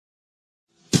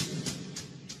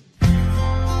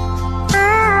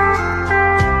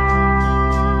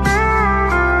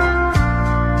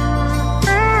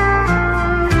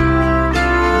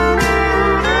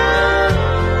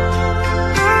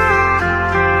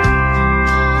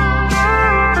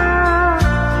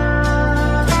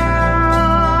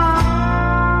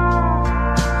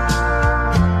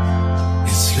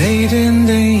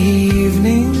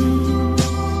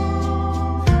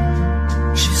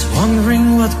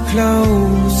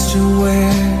clothes to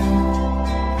wear.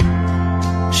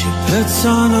 She puts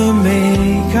on her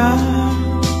makeup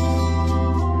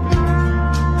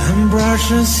and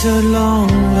brushes her long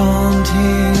blonde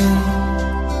hair.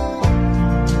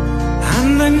 And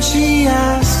then she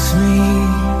asks me,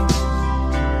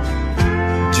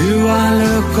 do I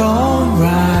look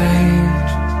alright?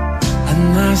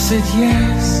 And I said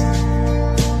yes,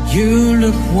 you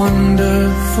look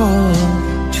wonderful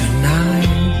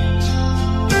tonight.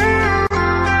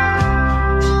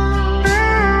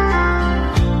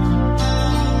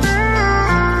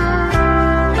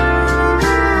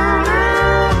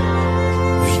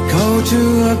 We go to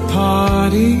a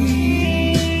party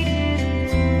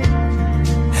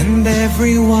and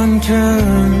everyone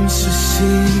turns to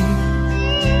see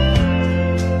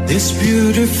this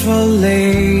beautiful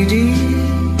lady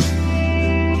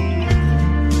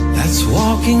that's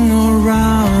walking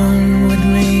around with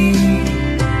me.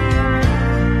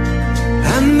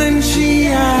 And then she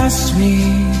asked me,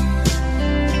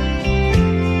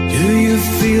 do you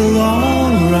feel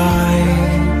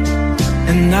alright?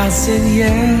 And I said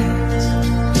yes,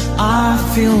 I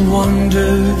feel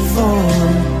wonderful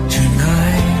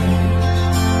tonight.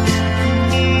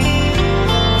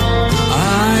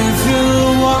 I feel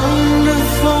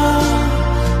wonderful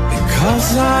because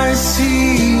I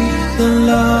see the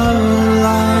love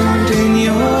light in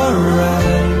your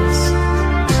eyes,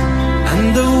 and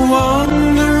the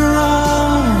wonder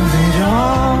of it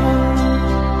all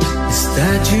is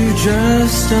that you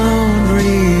just don't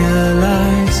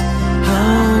realize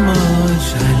how much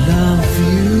I love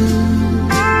you.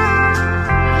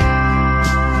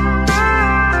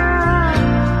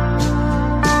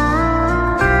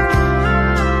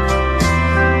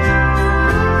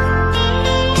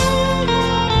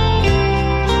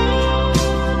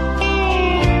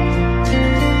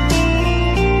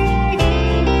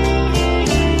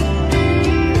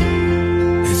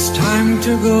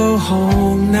 To go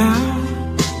home now,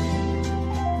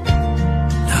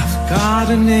 I've got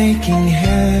an aching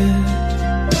head,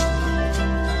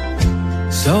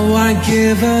 so I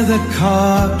give her the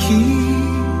car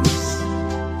keys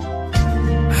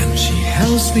and she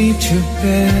helps me to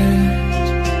bed.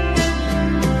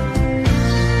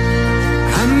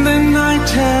 And then I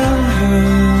tell her,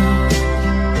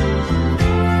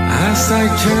 as I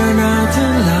turn out the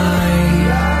light,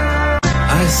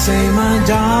 I say, my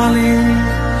darling,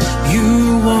 you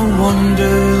are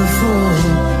wonderful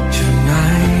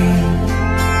tonight.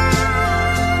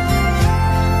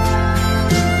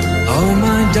 Oh,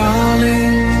 my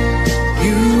darling,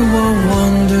 you are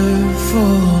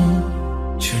wonderful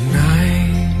tonight.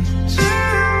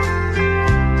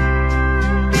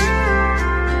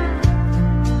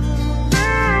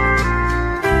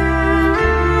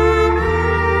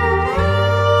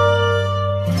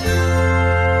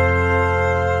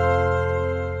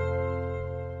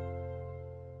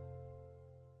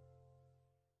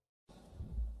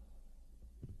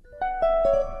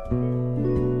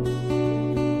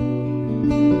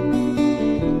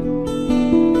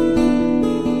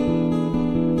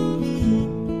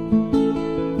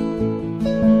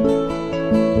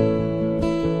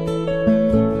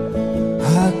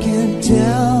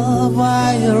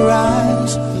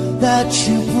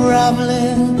 You've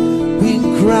probably been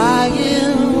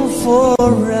crying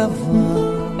forever,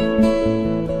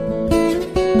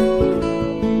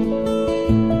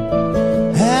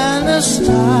 and the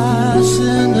stars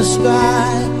in the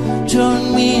sky don't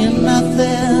mean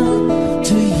nothing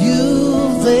to you.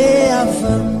 They are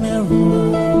a mirror.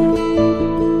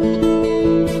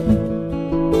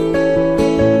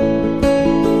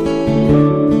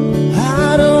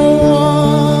 I don't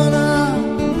wanna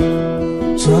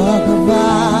talk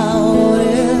about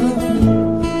it,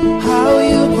 how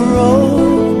you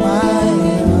broke my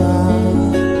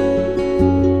heart.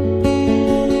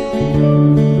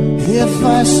 If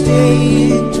I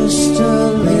stayed just a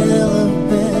little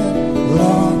bit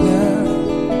longer,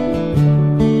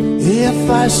 if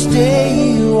I stay,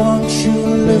 won't you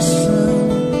listen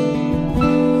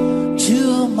to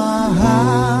my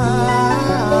heart?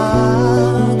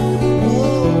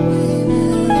 Oh, baby,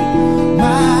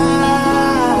 my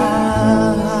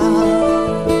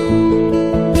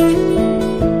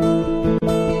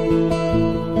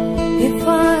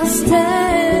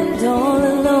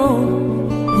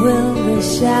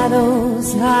shadows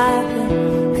hide the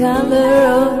color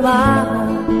of my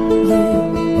blue,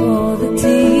 for the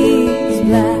tea's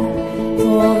black,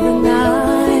 for the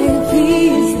night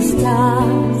peace, the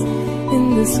stars in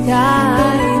the sky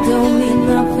don't mean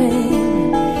nothing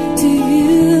to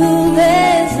you.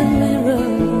 There's a mirror.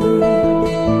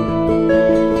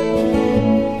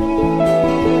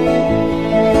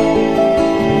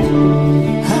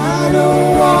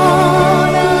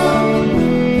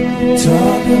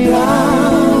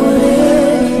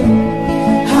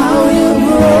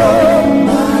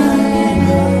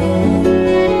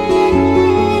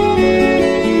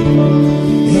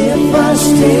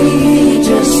 stay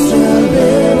just a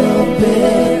little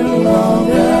bit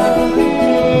longer,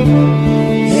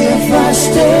 if I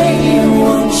stay,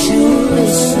 won't you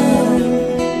listen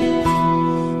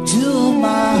to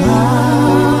my heart?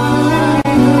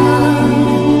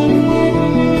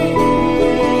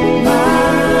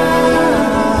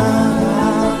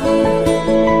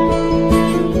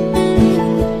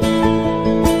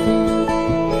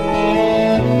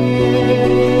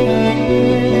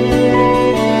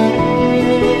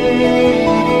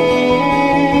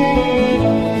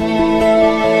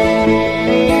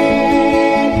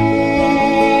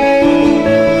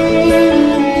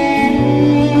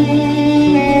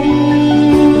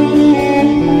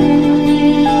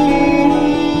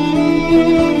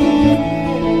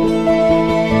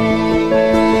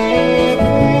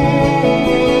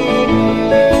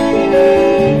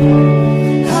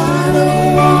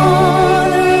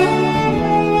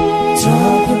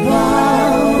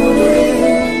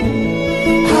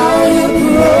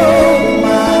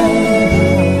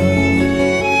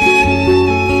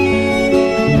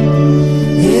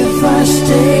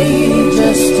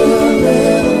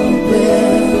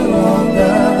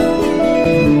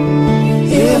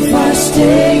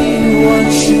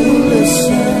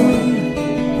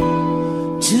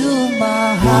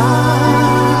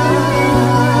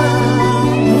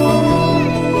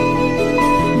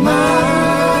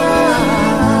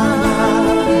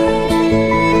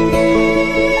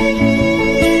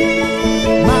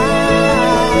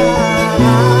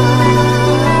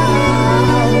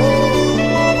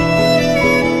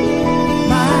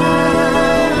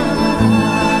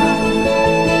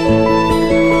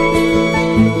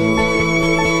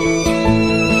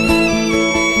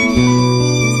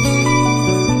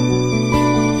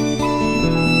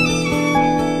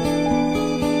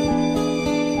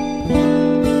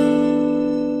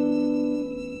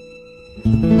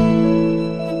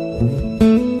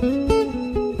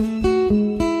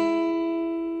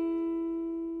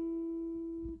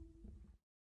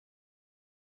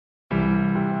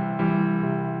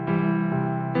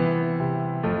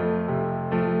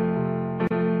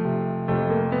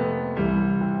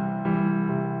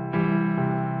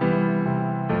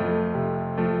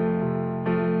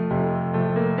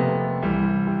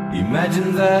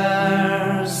 Imagine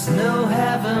there's no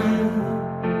heaven.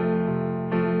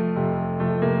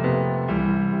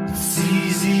 It's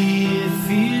easy if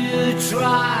you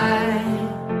try.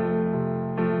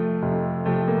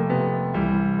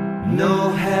 No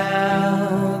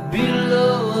hell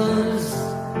below us,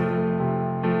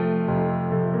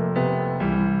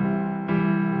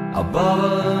 above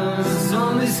us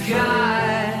only sky.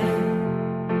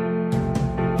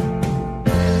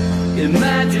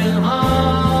 Imagine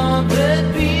all the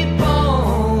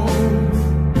people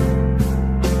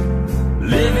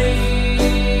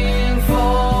living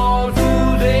for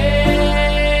today.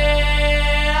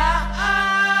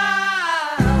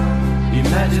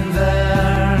 Imagine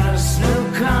there's no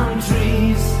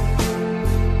countries.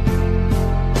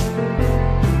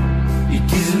 It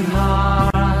isn't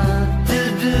hard to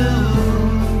do.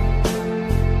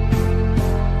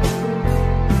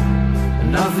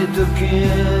 Nothing to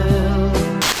kill.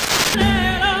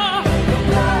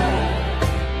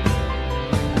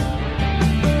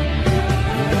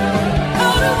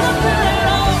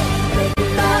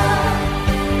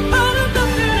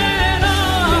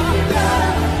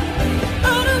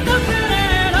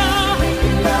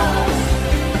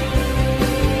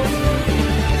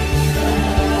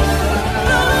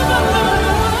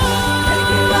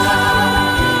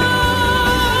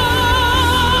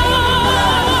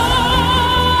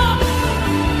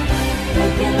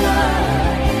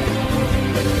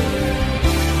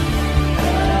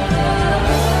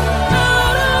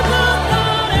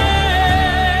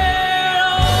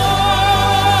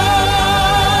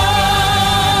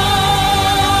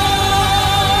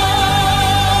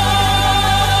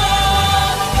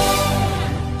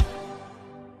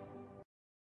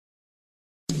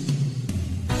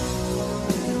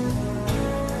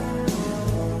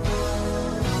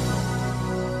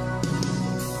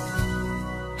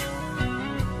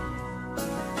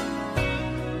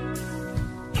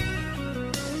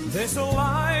 There's a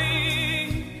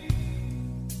light,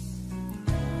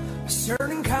 a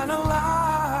certain kind of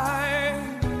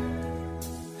light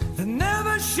that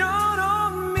never shone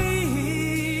on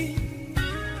me.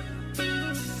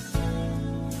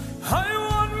 I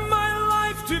want my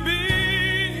life to be,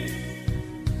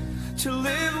 to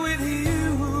live with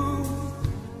you,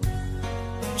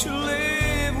 to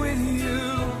live with you.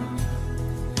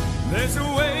 There's a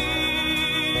way.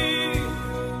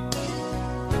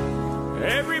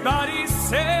 Everybody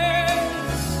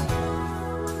says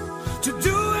to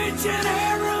each and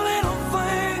every little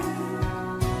thing.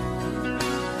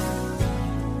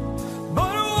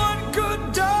 But what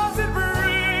good does it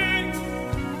bring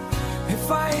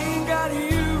if I ain't got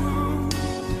you?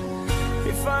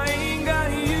 If I ain't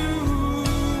got you,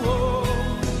 oh.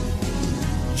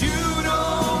 You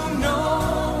don't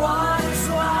know what it's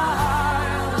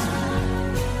like,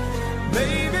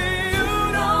 baby. You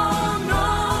don't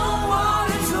know what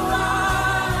it's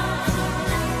like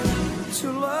to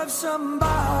love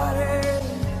somebody,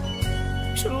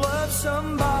 to love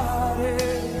somebody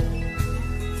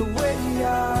the way I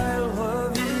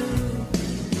love you.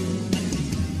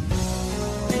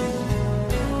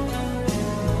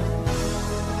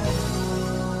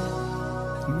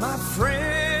 My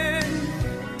friend,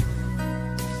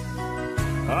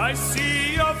 I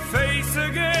see your face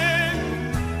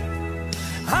again.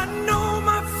 I know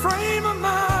my frame of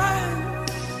mind.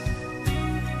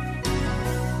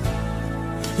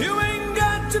 You ain't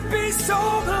got to be so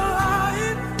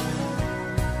blind,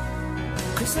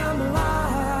 'cause I'm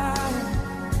blind,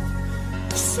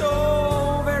 so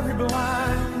very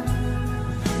blind.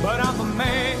 But I'm a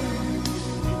man.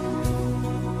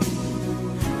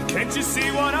 Can't you see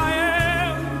what I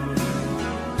am?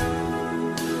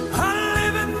 I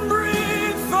live and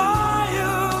breathe for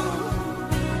you.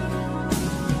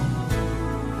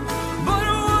 But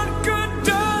what good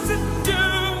does it do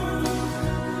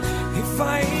if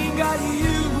I ain't got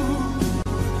you?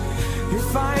 If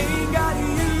I ain't got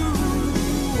you,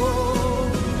 oh.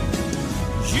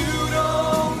 You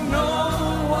don't know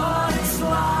what it's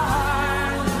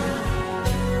like,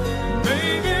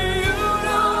 baby.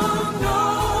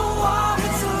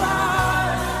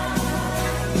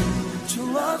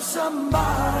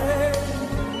 Somebody,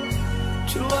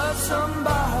 to love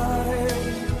somebody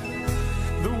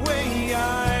the way I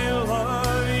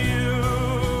love you.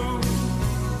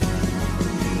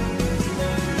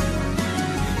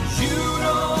 You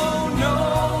don't know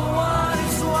what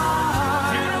it's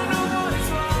like. You don't know what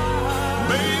it's like,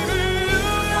 baby. You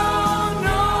don't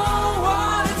know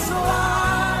what it's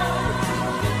like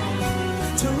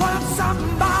to love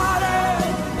somebody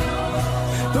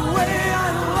the way I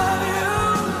love you.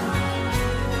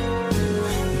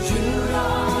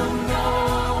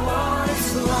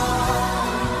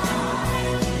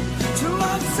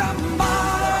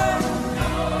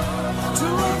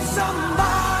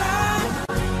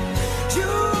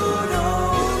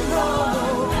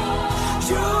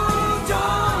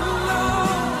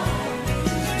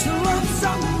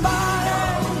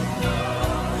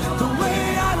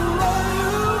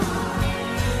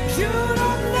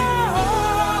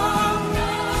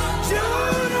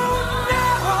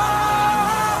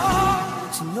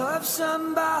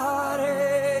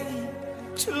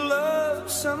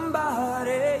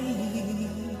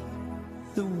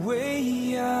 The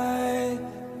way I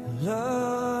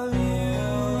love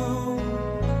you.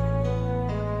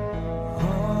 Oh.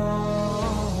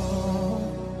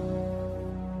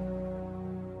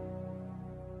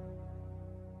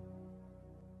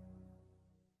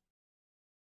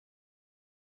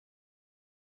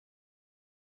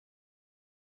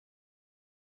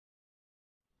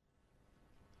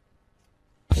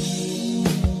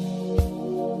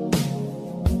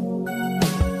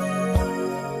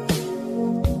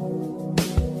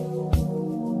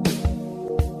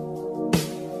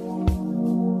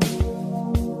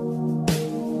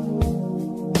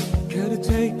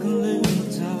 Take a little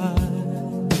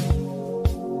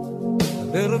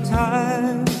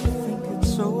time to think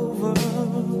it's over.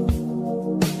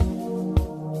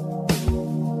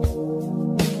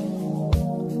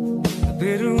 I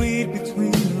better read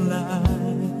between the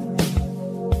lines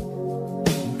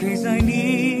in case I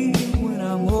need when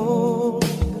I'm older.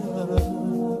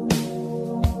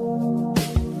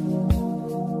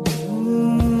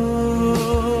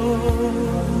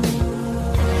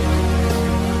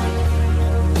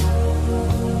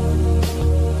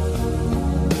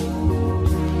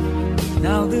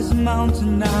 Now this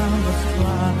mountain I must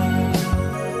climb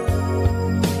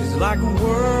is like a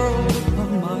world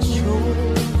upon my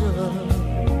shoulder.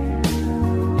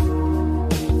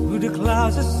 Through the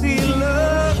clouds I see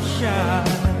love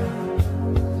shine.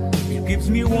 It gives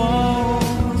me warm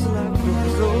as life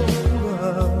goes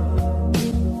over.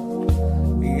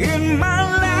 In my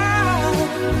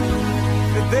life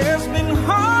there's been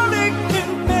heartache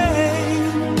and pain.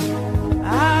 I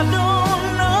don't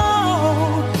know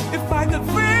if I could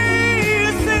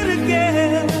face it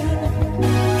again.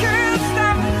 Can't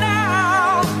stop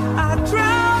now. I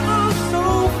travel so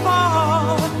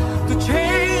far to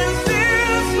chase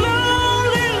this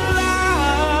lonely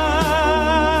life.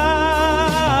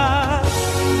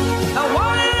 I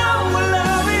wanna know what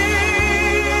love is.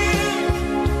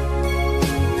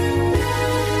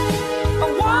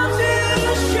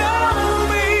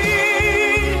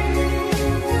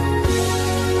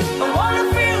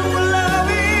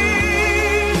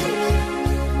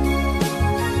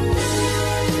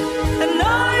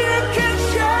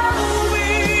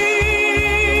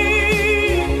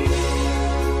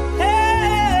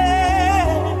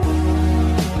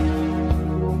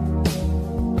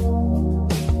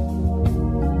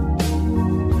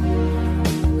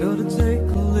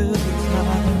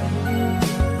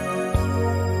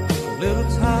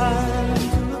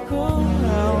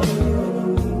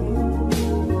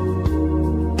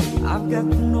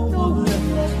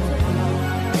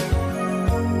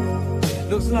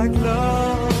 Looks like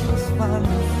love has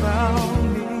finally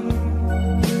found me.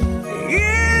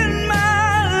 In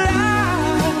my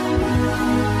life,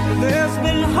 there's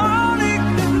been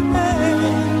heartache and pain.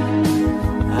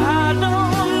 I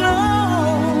don't know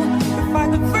if I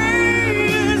could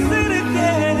face it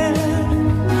again.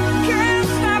 Can't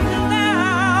stop it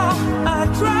now. I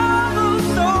travel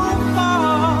so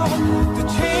far to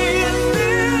change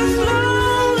this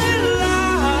lonely life.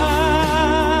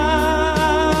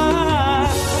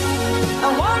 I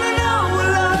wanna know what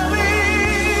love is.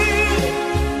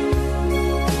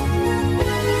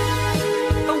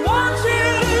 I want you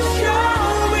to show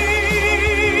me.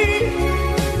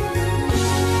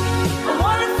 I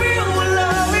wanna feel what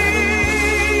love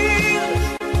is.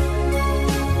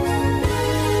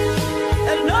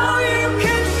 I know you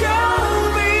can show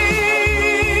me.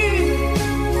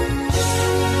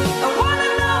 I wanna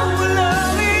know what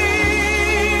love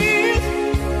is.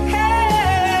 Hey,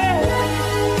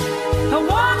 I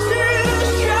want you to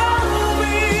show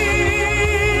me.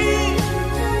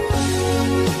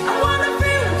 I wanna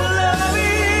feel what love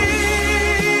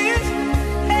is.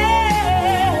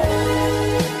 Hey,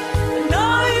 I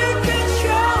know you can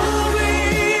show me.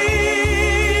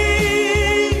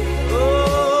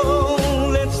 Oh,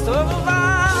 let's talk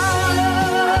about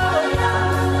love.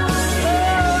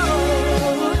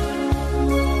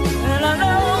 And I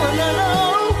know.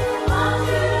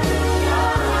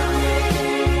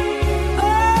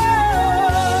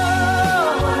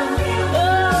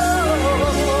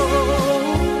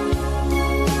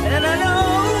 And I know.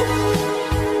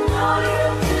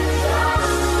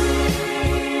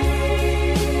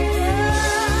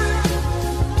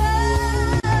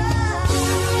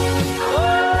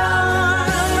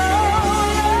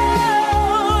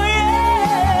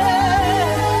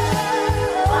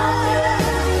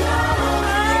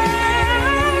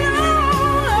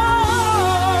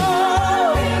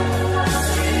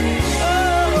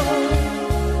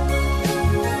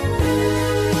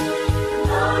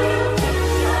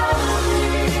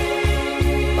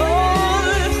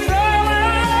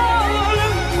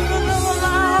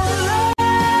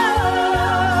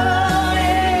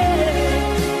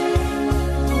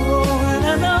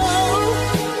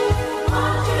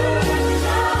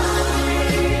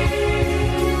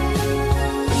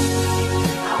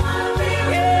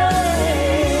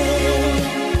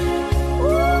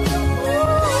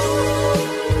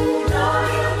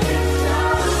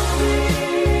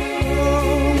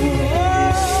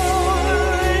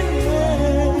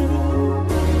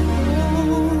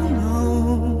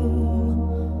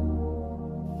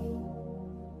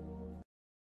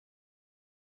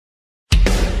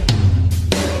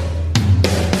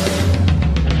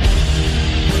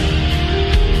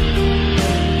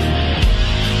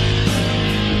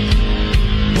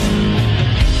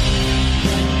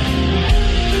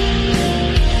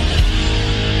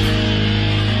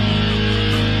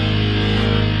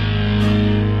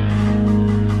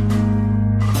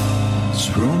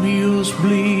 Romeo's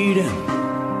bleeding,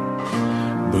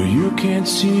 but you can't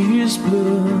see his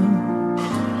blood.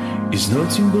 It's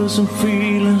nothing but some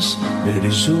feelings that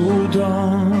is hold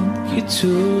on he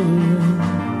took.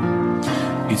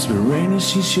 It's been raining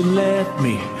since you left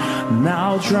me,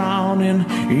 now drowning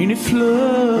in a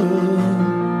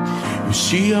flood. You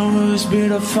see, I was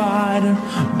been a fighter,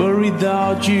 but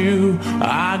without you,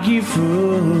 I give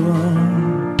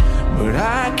up. But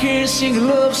I can't sing a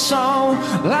love song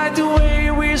like the way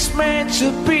we're meant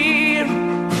to be.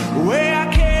 Where I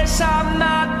guess I'm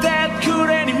not that good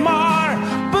anymore,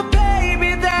 but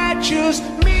baby, that's just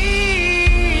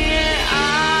me.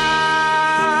 I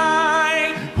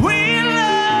will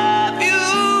love you,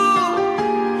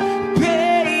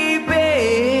 baby.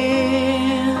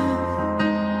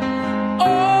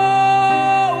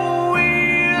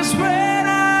 Always when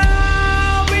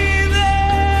I'll be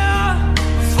there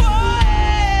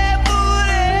forever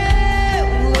and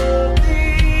will be.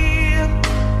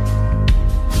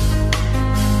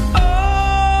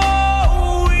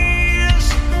 Always.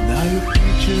 Now your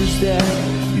pictures that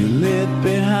you left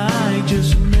behind,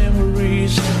 just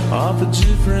memories of a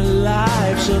different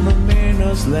life. Some have made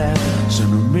us laugh,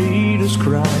 some have made us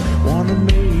cry. One have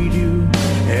made you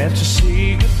have to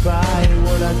say goodbye.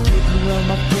 What I didn't run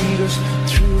my fingers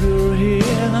through your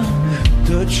hair,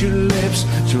 touch your lips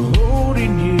to hold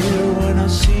in here. When I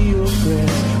see your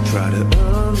face, try to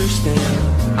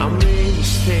understand. I made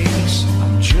mistakes,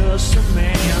 I'm just a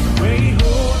man. When he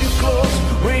hold you close,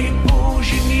 when he pulls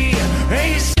you near, and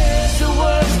he says the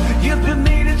words you've been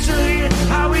needing to hear.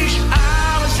 I wish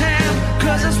I was him,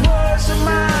 'cause his words are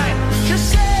mine. Just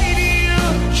say to you,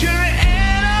 you're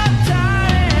in a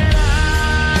time.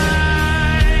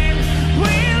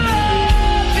 We love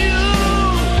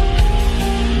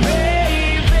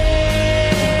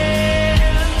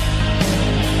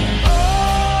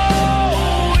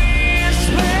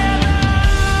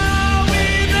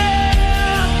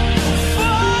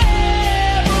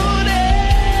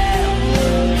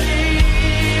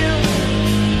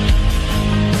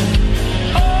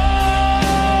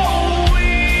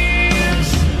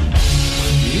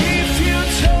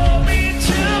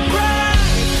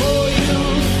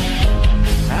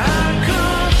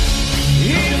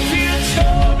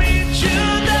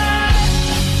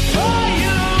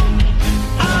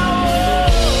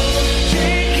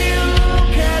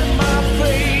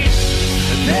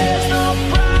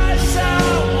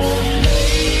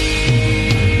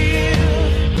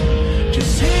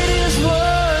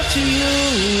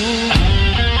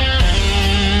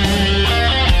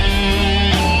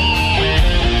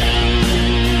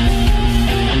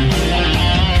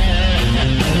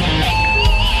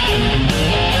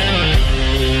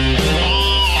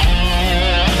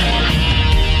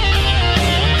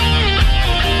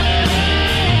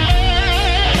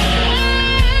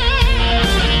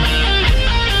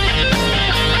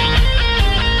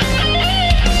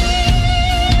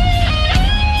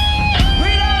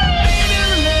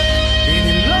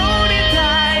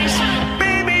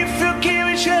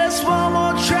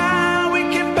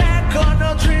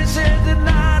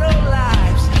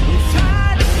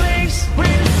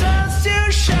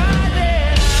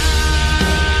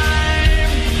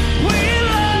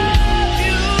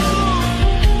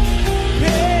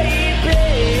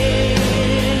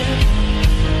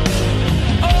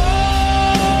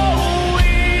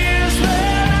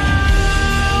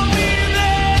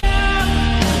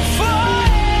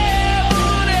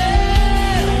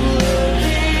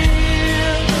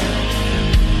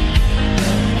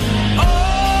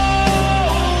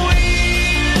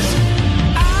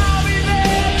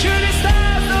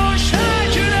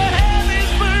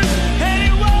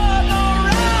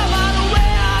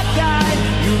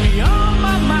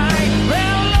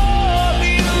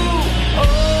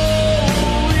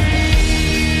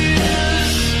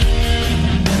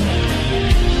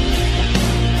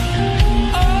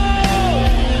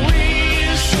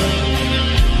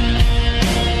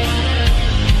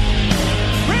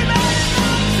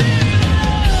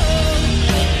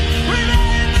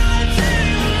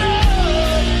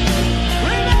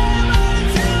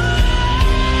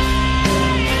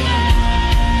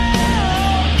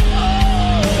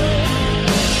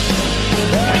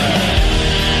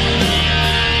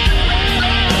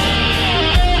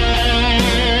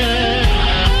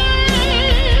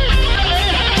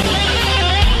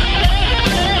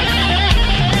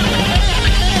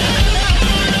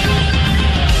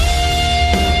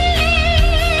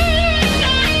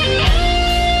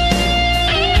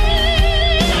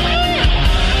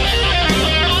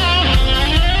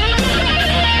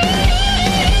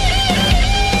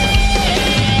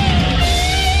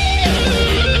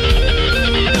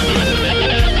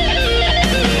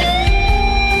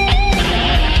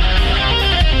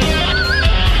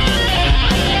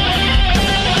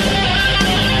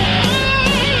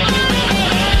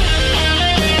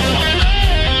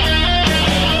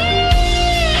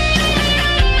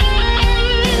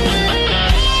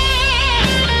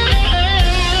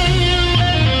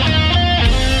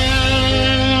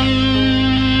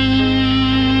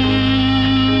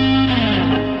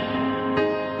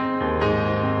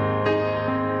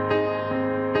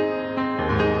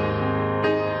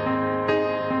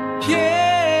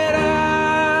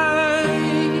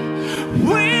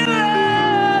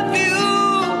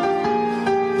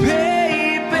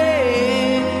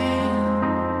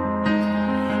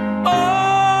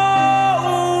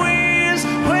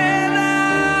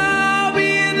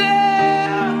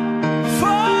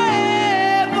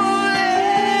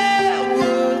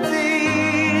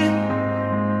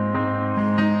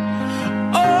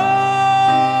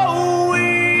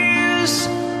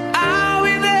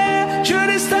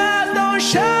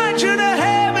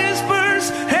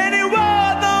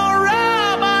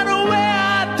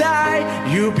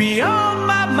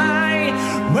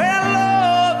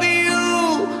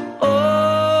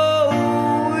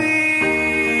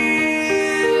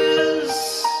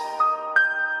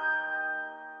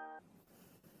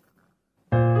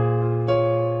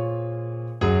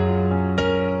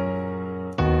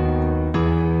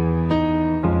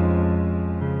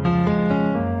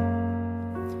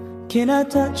Can I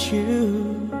touch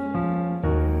you?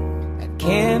 I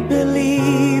can't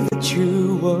believe that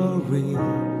you were real.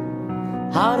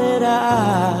 How did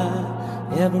I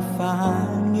ever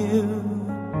find you?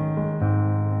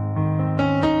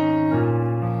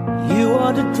 You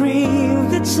are the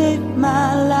dream that saved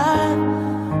my life.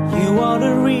 You are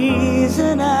the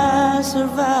reason I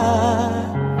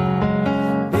survive.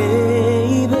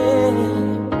 Baby,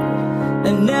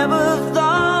 I never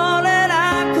thought that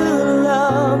I could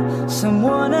love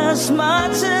someone as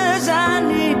much as I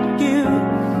need you.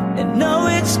 And know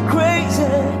it's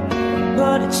crazy,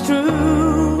 but it's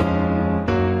true.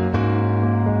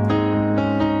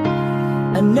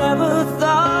 I never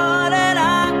thought that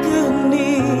I could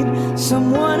need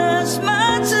someone as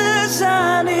much as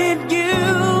I need you.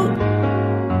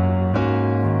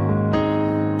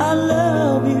 I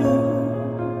love you.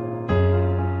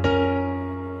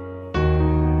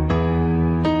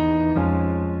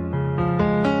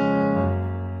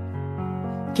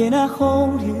 Can I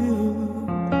hold you?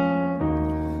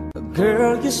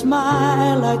 Girl, your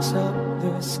smile lights up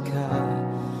the sky.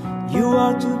 You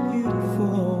are too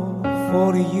beautiful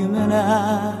for the human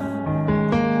eye.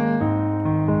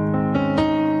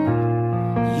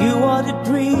 You are the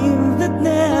dream that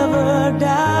never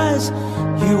dies.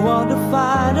 You are the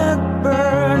fire that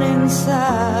burns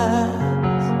inside.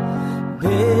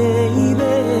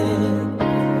 Baby,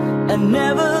 I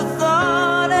never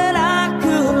thought that I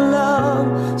could love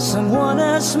someone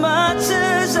as much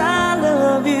as I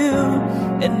love you.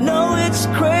 And know it's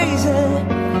crazy,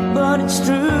 but it's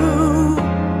true.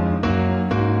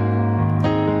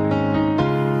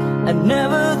 I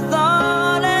never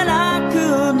thought that I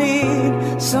could need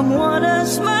someone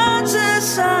as much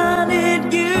as I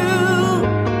need you.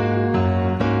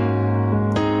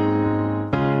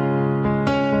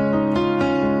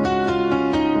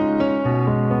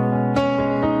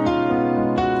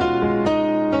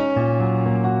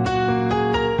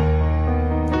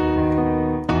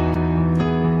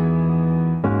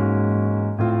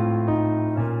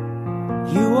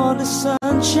 You are the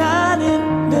sunshine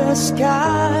in the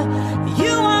sky.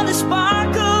 You are the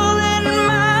sparkle in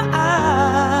my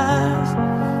eyes.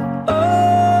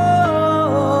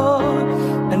 Oh,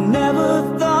 I never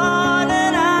thought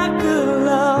that I could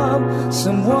love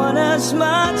someone as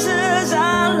much as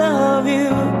I love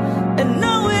you. And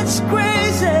know it's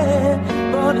crazy,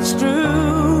 but it's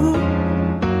true.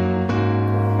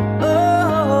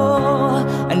 Oh,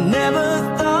 I never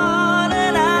thought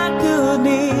that I could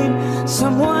need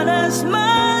someone as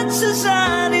much as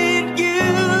I need you.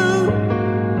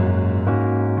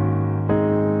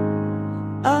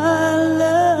 I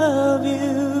love you.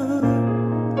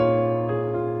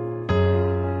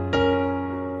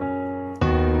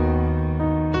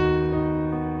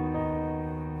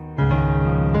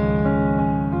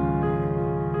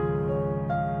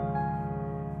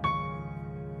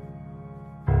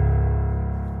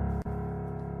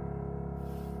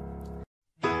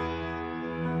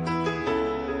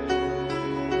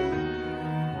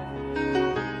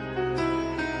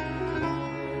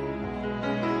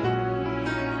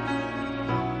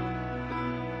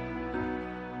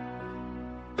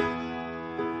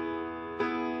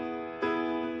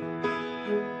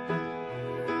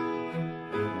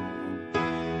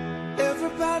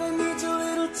 Everybody needs a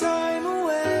little time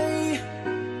away,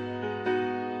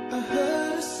 I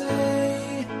heard her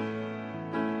say,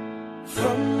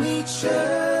 from each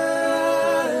other.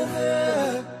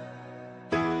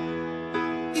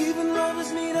 Even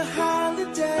lovers need a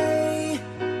holiday,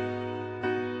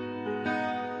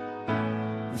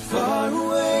 far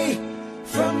away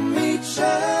from each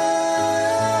other.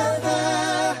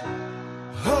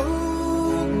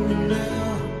 Oh,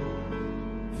 now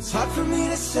it's hard for me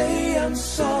to say I'm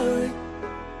sorry.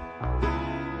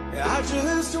 I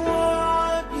just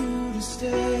want you to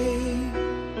stay.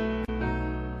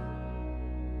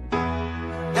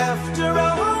 After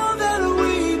all that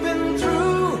we've been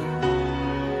through,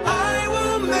 I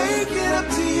will make it up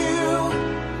to you.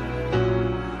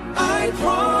 I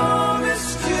promise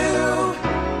to.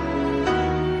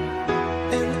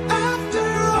 And after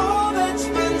all that's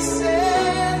been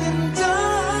said and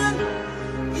done,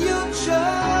 you're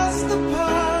just the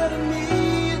part of me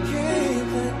you can't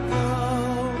let go.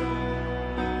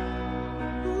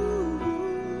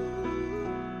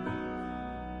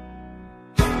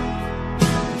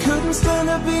 Couldn't stand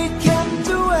to be kept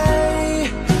away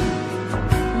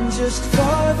just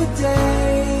for the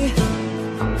day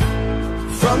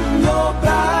from your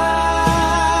body.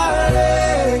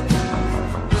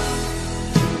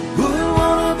 Wouldn't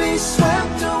wanna be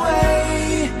swept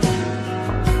away,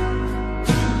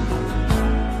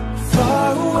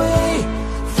 far away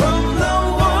from the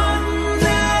one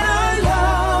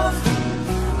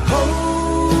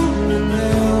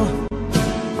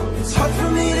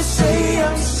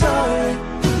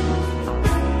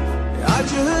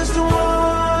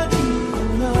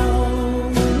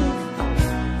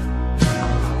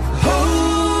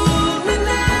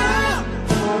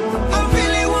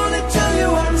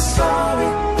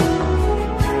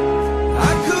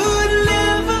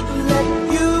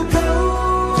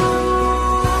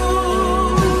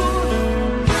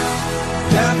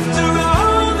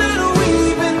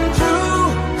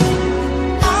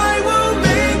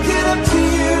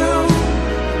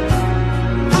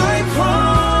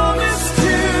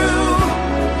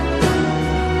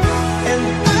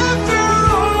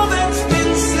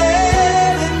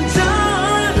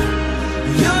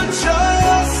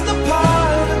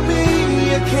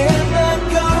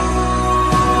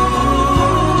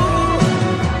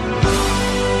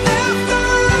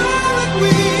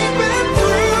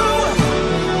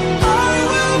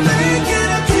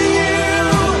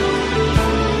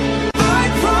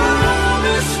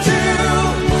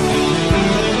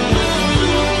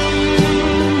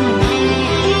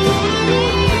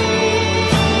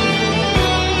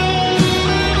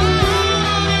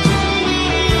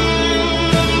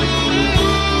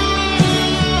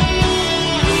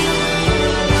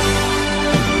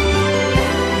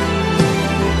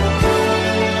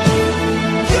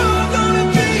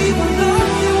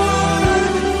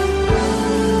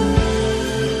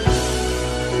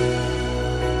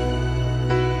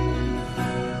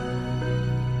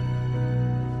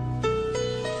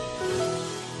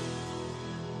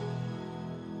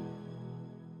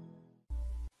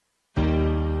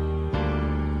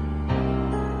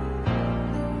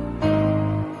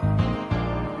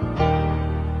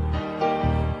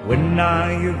When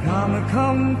are you gonna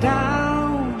come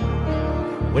down?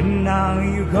 When are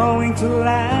you going to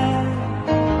land?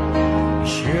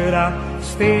 Should I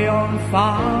stay on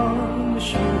farm?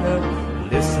 Should I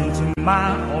listen to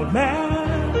my old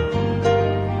man?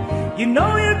 You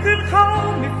know you could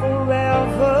hold me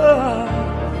forever.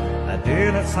 I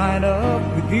didn't sign up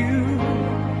with you.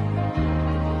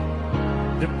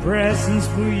 The presents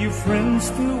for your friends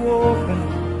to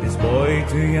open. This boy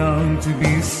too young to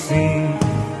be seen.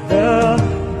 The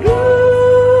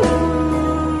blues,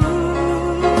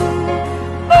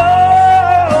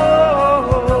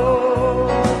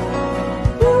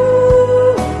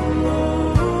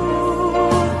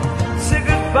 say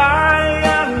goodbye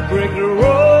and break the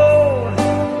road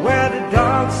where the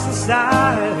dark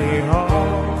society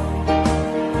hall.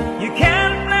 You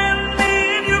can't blend me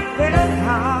in your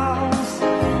penthouse.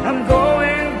 I'm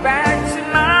going back to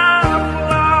my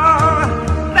floor,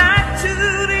 back to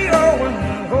the old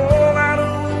hole I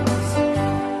lose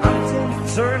until you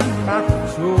turn my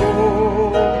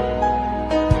soul.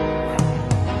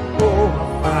 Oh,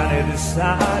 I finally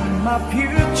decided my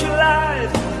future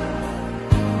lies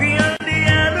beyond the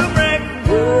end of break.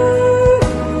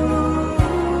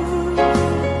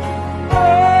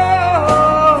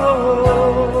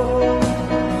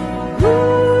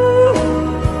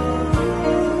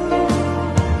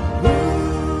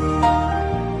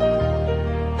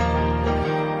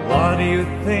 What do you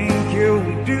think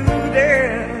you'll do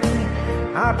there?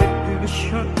 I bet you to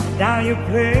shut down your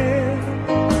play,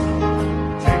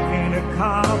 taking a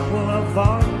couple of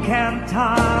vodka and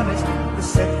tonics to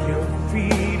set your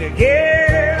feet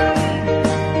again.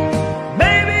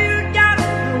 Maybe you got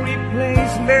to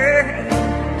replace me.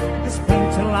 There's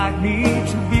plenty like me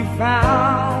to be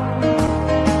found.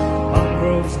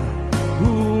 Mongrels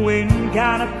who ain't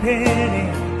got a penny,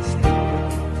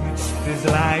 it's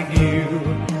like you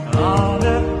on the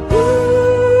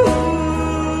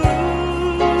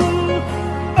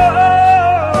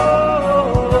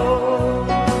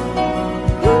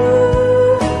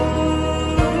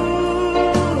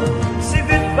say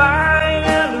goodbye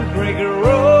and break a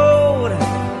road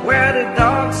where the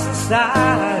dark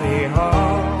society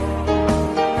hall.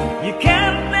 You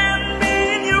can't land me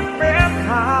in your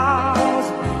penthouse.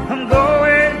 I'm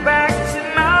going back to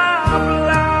my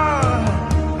block,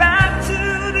 back to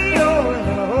the old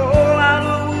hole I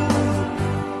lose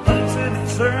until it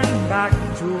turn back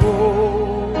to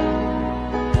old.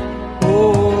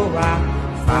 Oh, I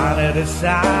finally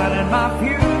decided my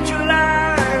future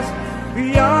lies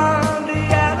beyond the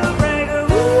yellow breaker.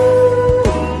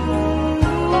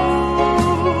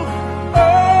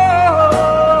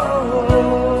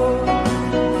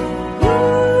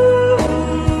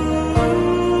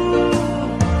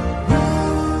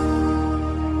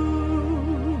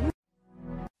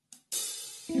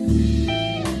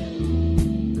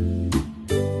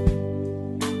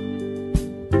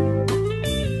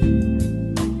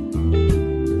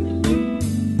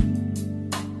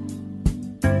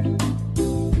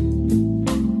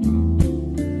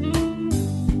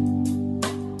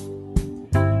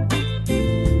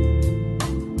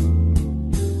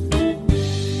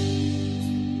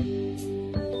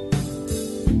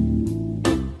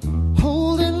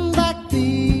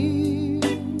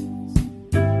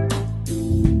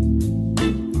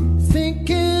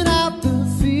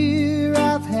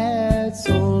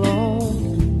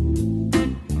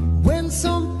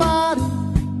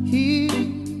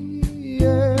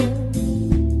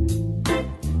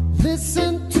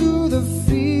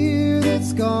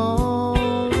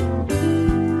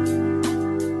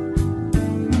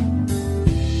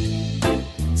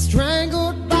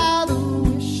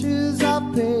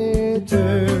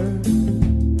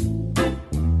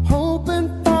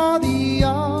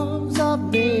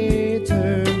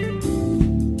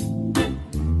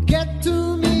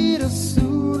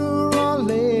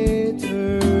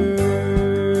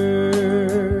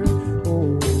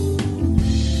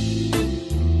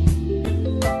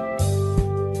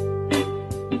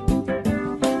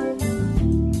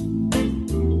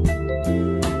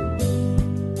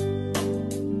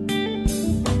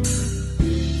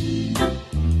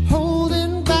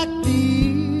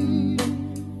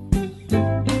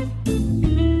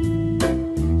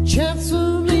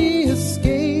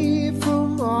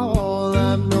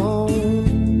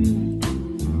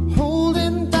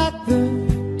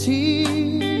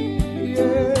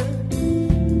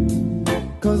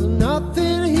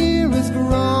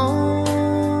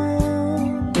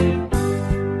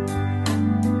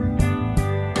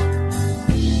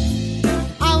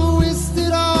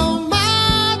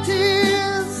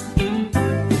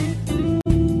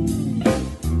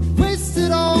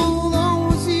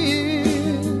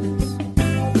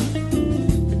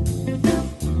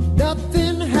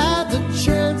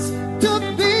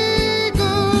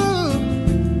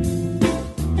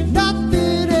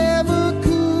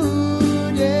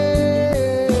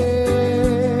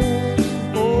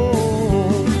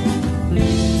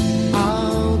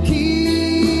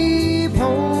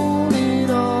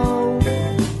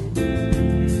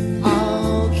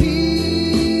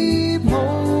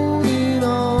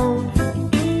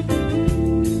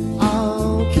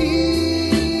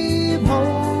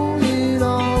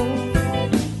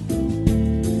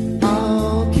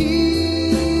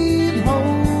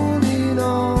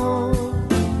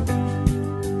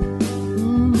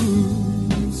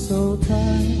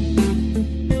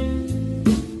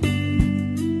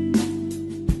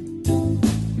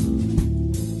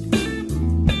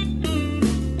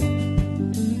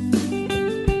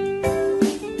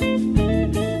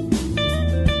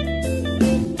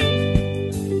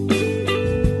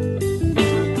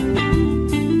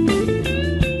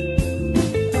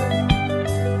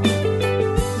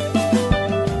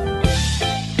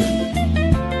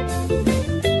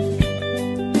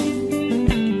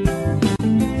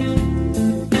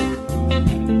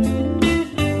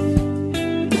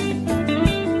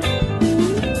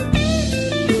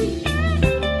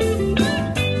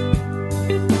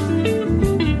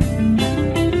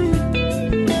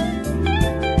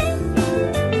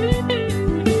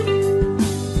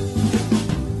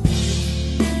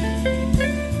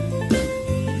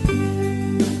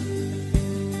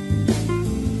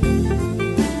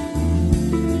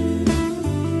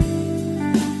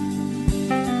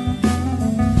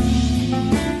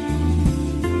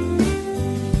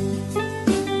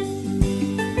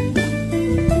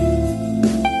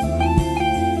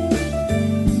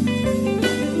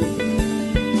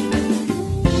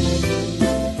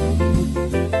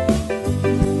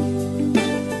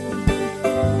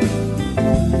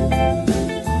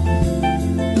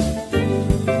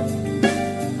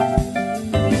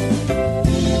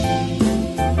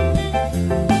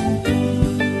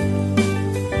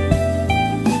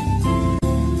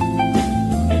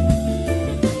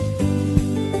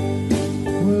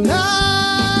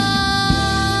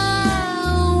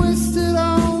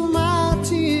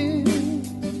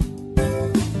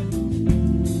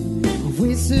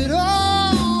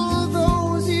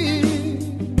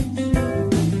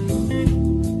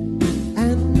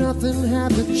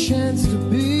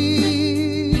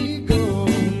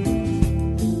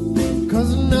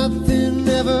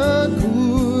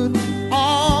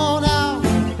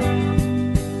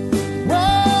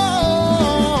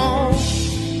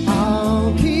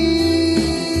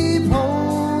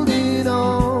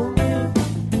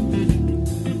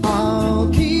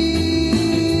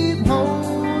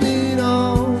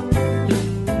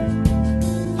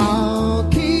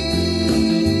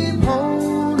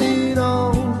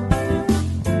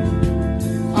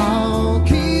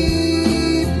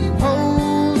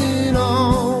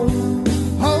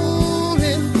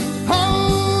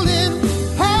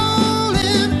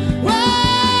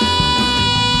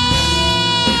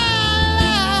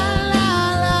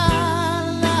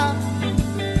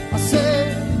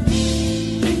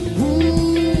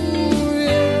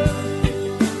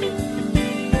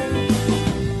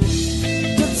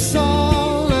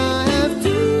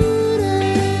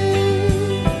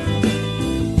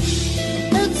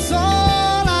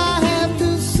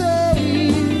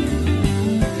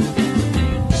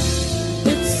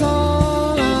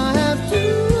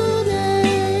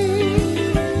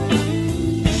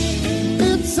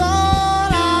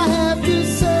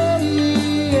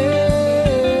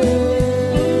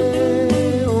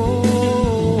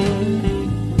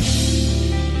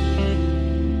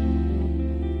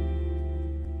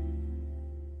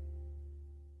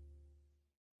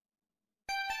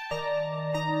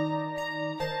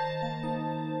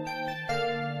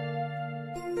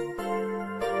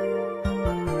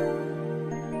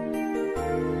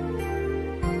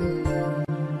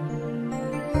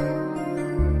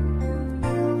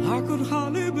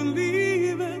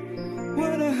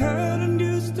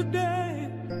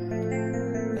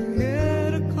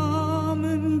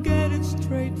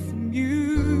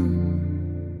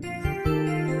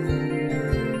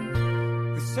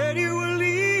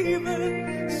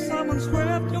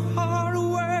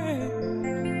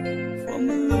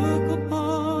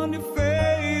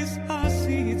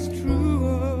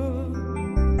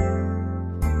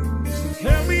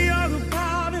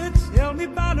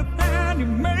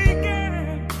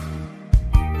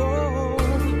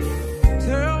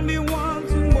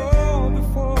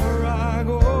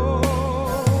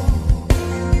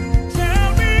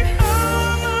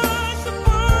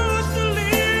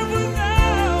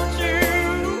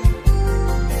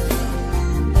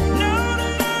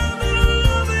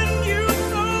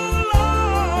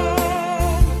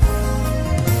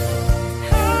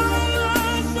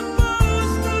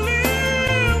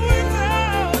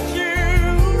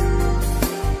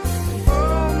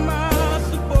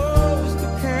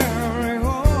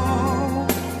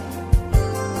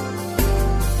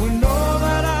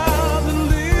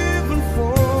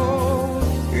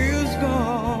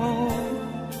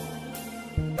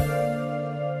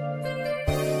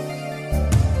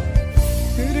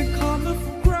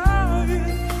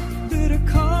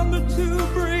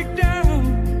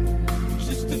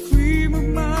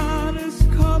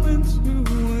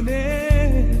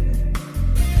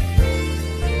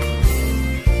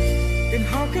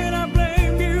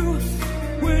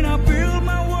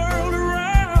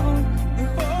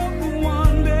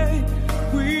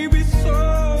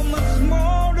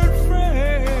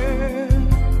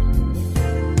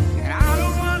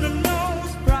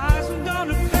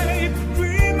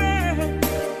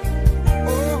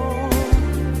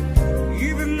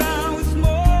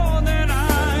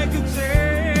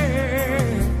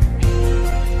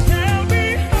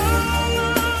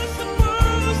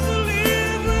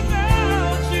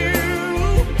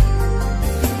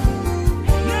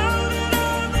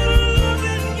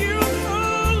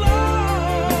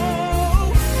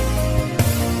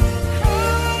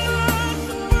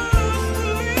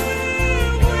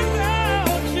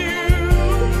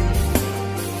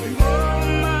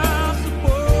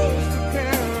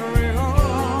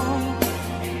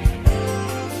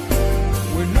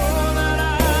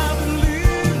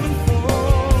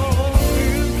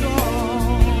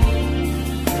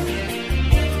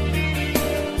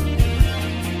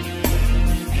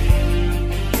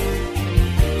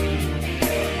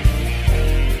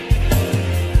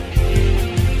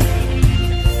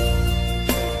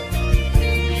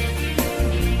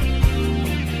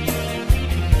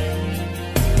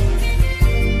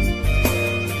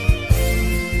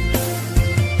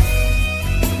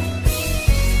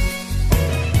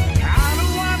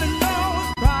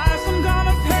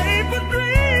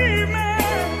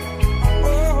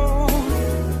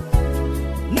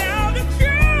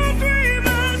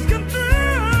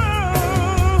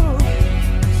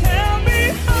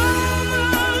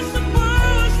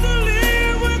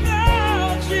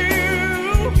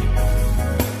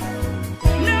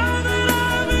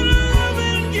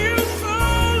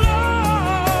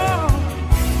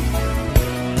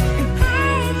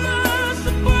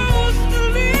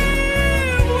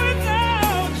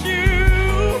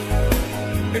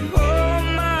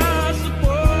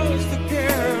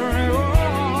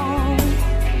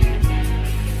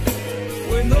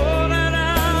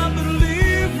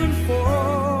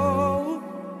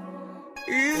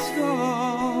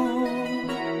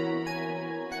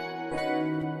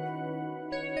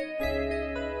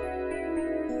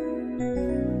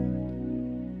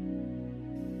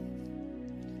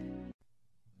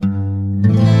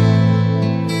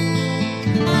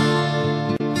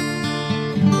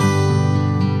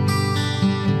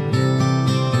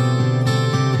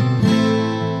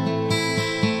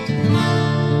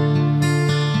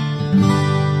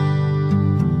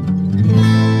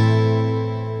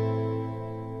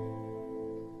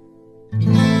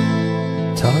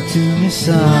 to me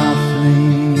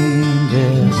softly,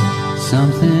 there's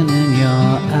something in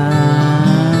your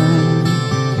eyes.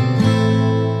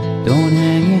 Don't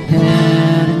hang your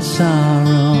head in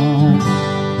sorrow,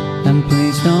 and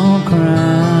please don't cry.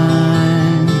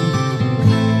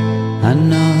 I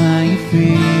know how you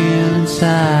feel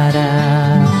inside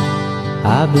out,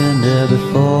 I've been there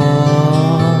before.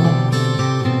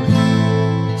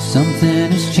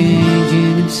 Something is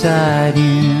changing inside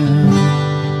you,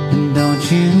 and don't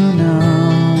you know?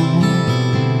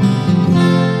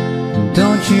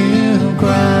 Don't you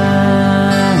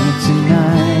cry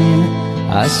tonight,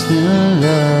 I still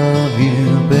love you,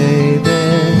 baby.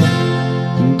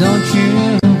 Don't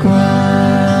you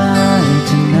cry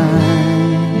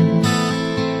tonight.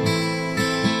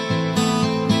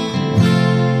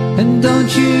 And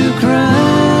don't you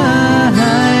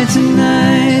cry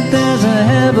tonight, there's a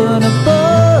heaven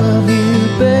above you,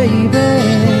 baby.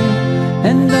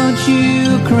 And don't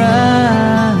you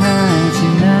cry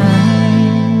tonight.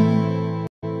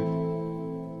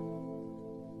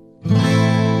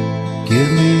 Give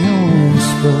me a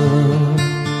whisper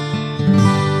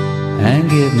and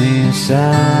give me a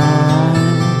sigh.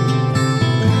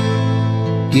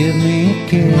 Give me a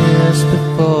kiss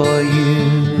before you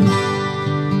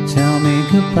tell me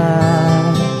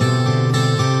goodbye.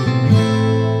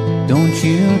 Don't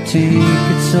you take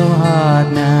it so hard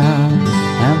now,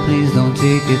 and please don't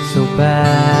take it so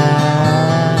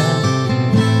bad.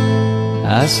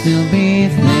 I'll still be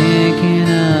thinking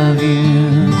of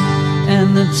you and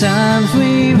the times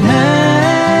we've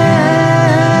had,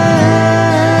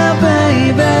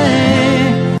 baby.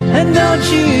 And don't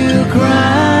you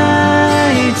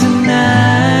cry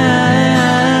tonight.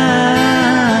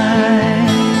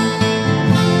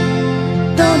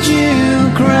 Don't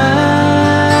you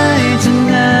cry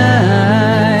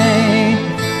tonight.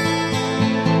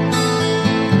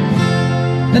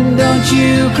 And don't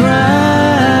you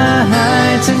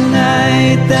cry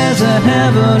tonight, there's a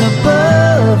heaven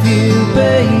above you,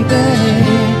 baby.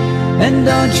 And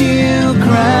don't you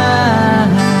cry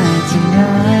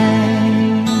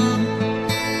tonight.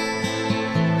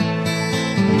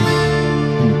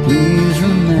 And please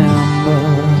remember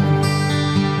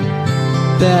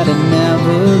that I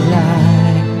never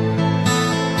lied.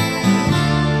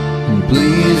 And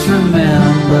please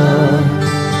remember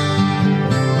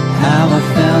how I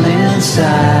felt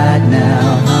inside now,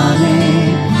 honey.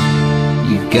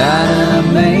 You gotta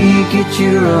make it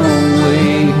your own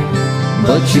way,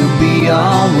 but you'll be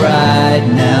alright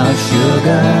now,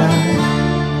 sugar.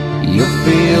 You'll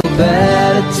feel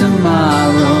better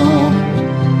tomorrow,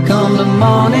 come the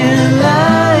morning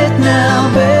light now,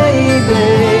 baby.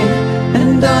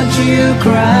 And don't you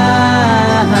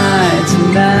cry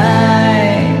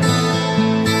tonight.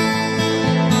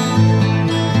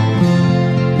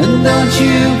 And don't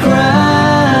you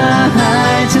cry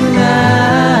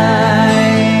tonight.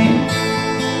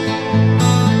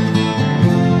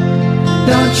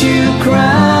 Don't you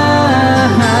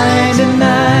cry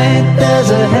tonight, there's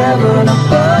a heaven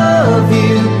above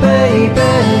you,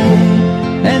 baby.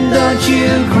 And don't you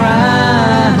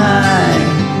cry.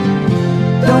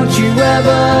 Don't you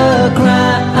ever cry.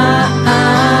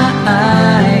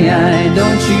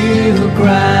 Don't you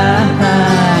cry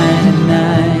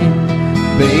tonight.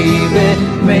 Baby,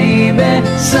 maybe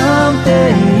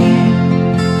someday.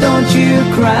 Don't you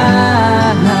cry.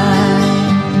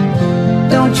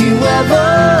 Don't you ever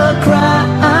cry.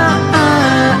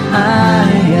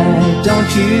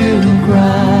 Don't you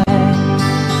cry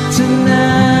tonight.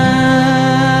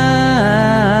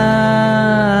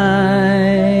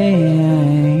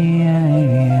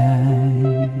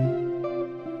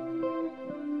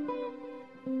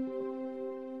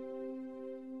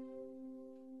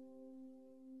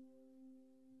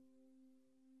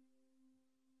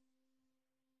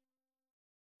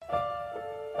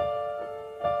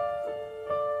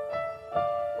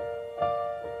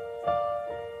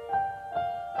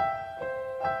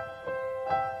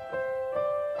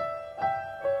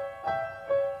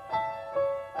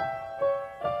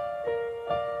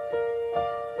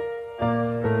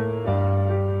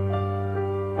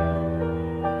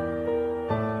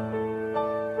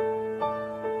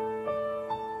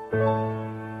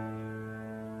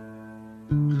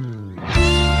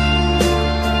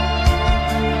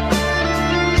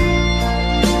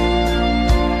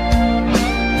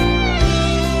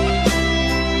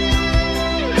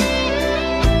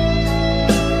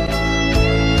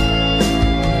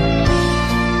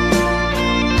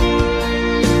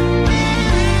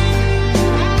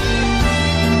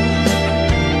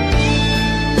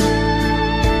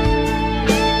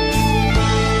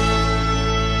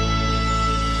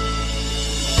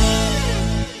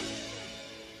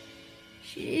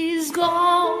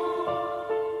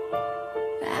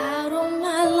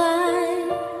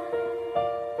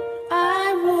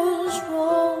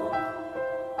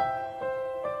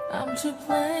 to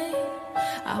play.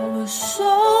 I was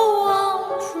so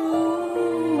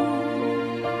untrue.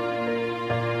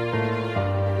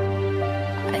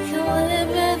 I can live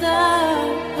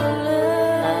without her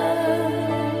love.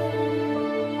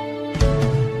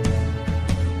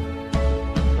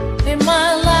 In my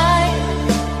life,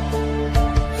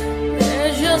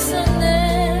 there's just an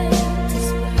empty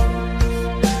space.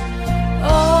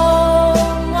 All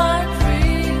my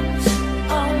dreams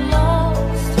are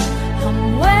lost. I'm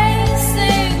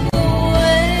wasting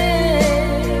away.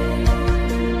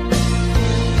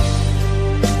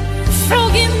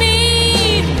 Forgive me,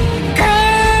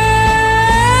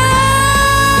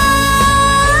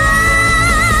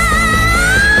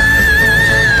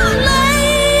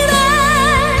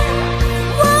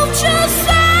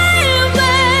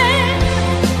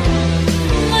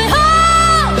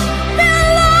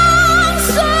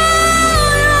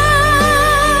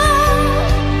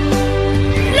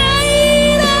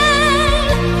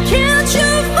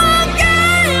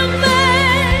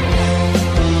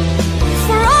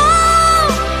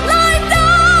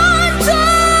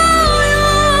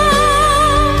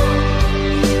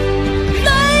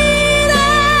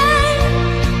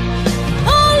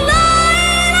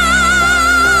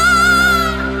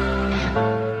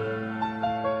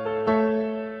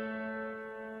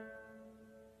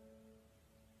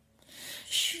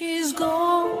 she's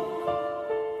gone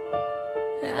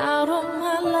out of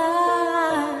my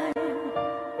life.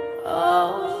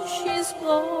 Oh, she's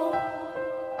gone.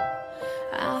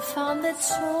 I found it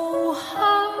so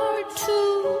hard to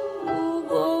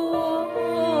go on.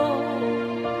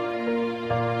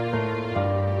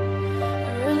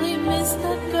 I really miss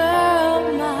that girl,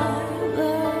 my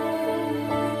love.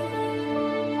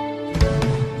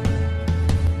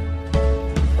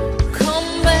 Come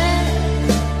back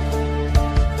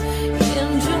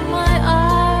into my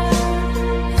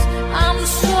eyes. I'm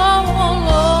so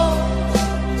alone.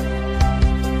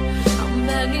 I'm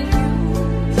begging you.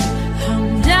 I'm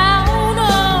down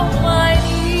on my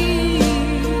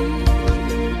knees.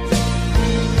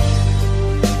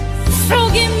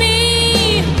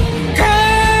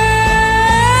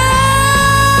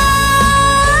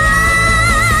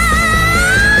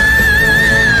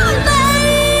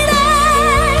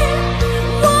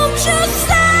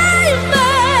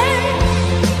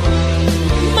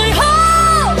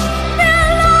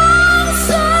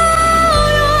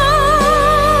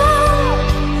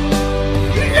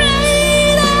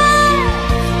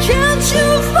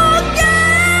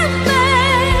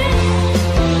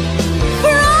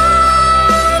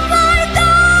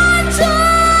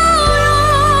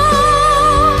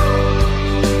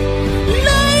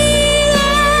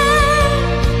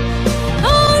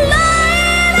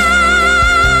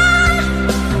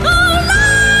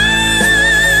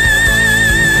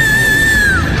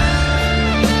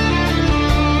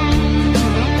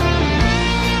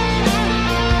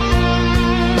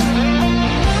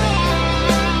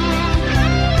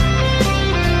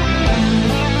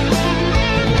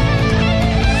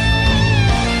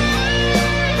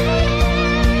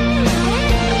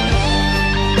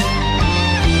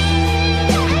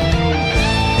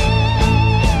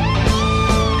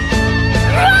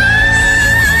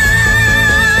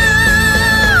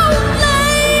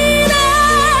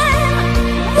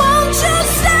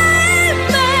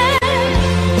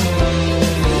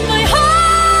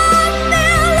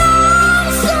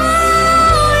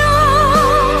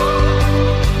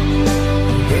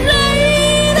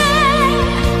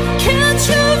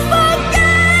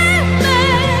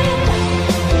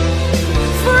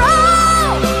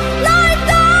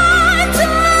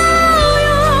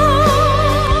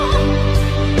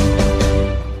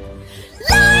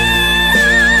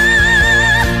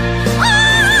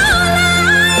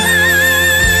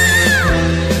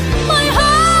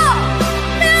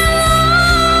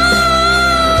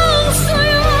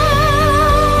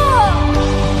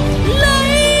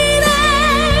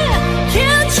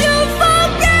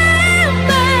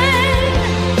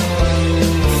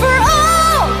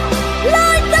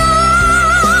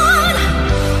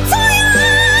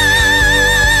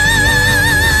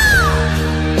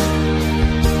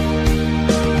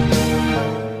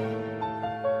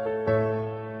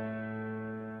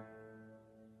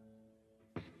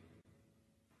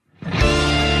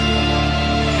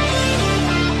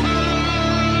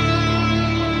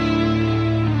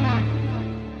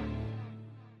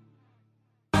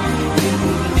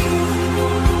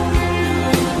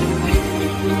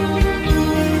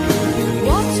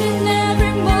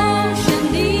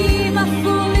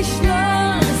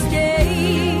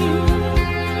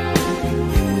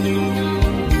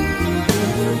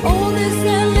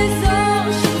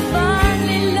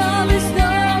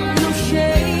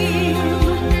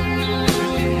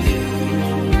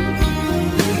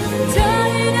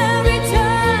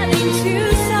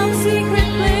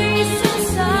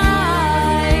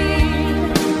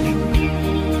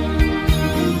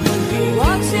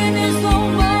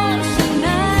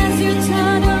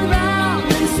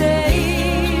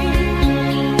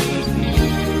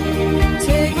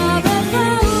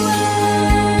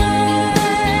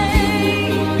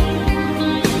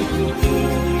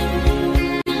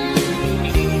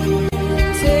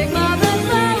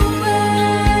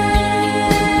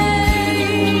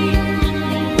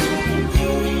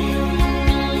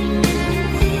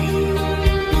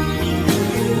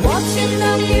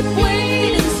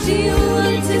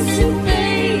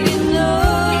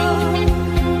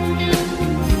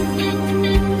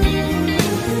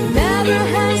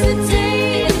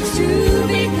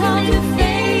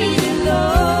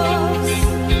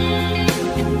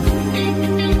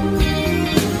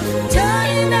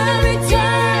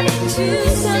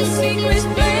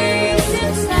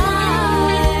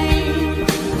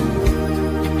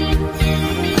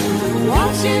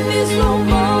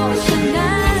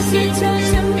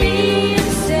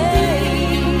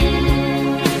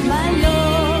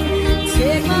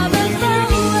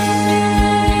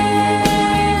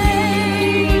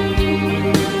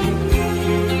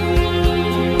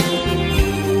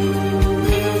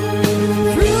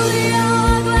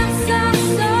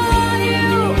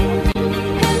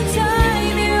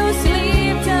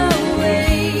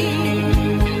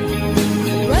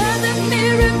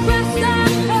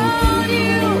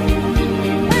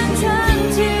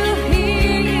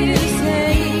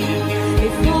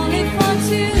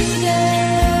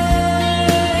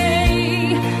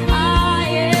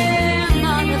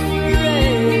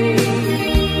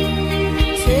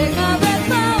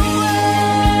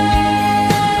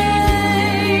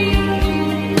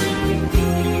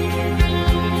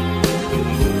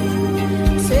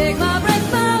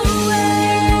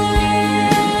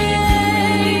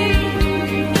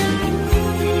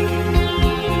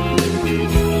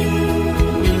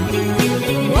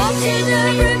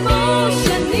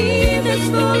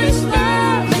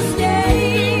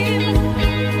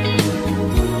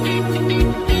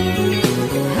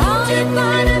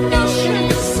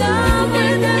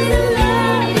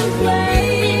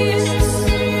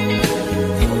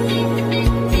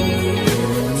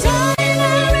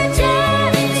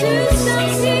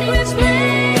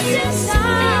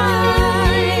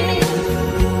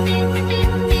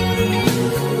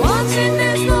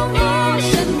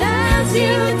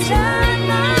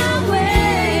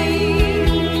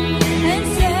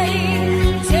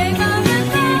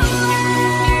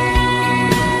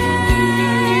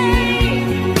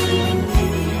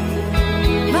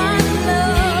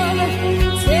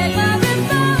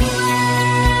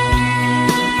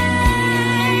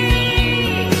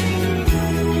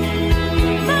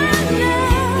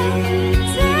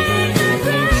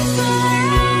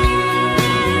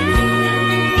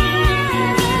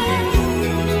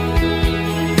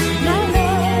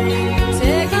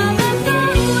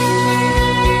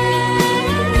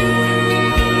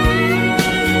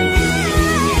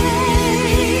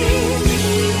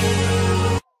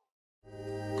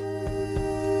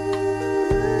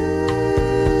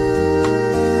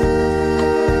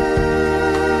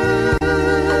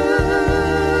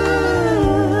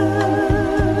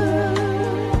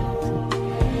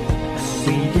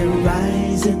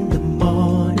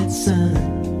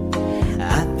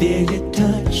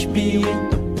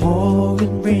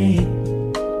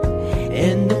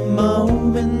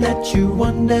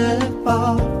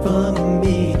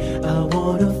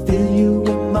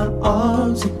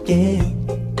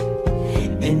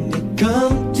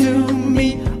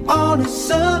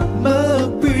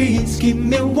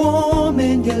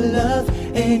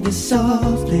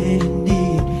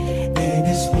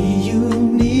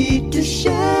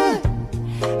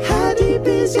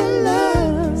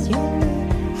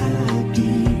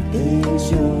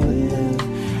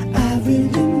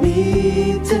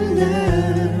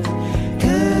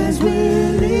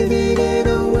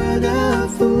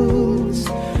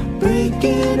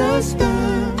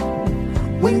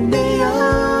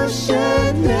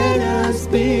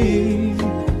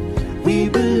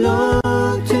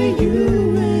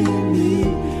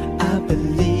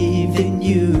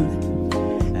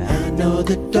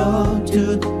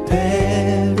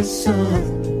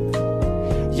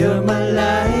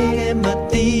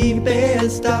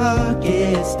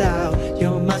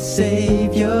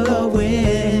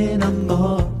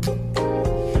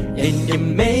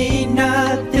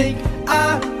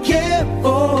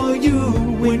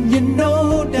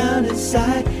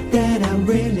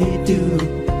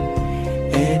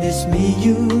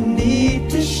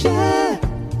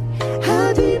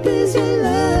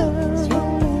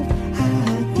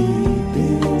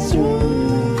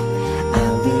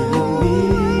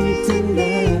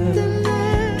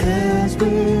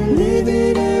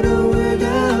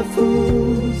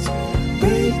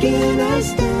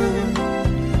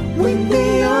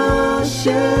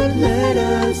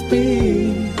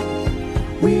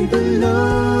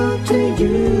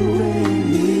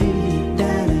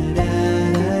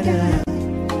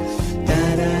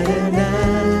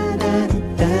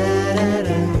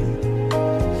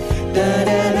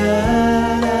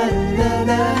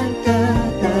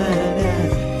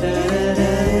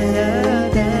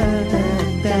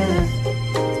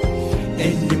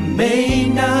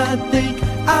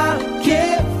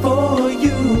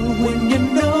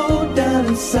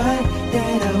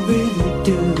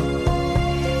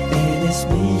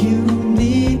 you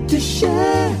need to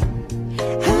share.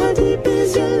 How deep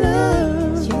is your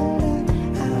love?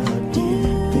 How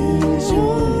deep is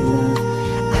your love?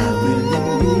 I really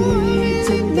need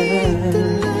to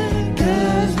learn.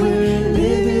 'Cause we're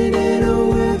living in a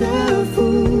world of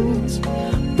fools,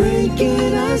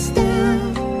 breaking us down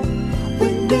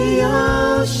when they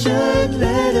all should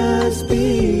let us be.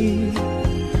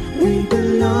 We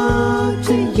belong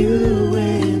to you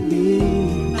and me.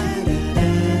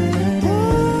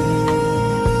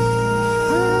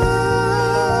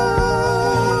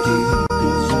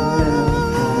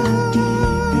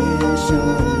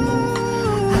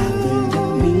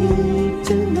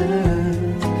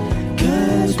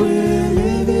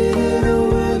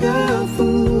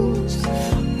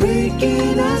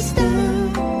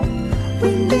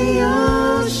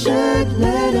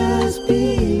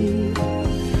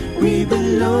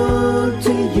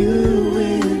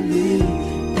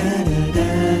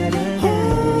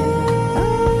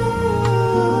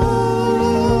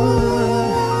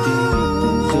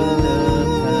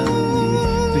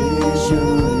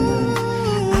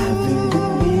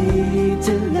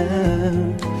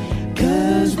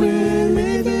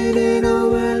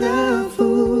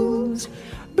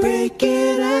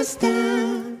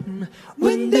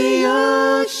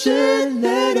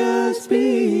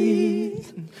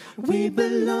 We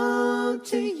belong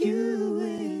to you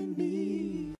and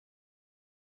me.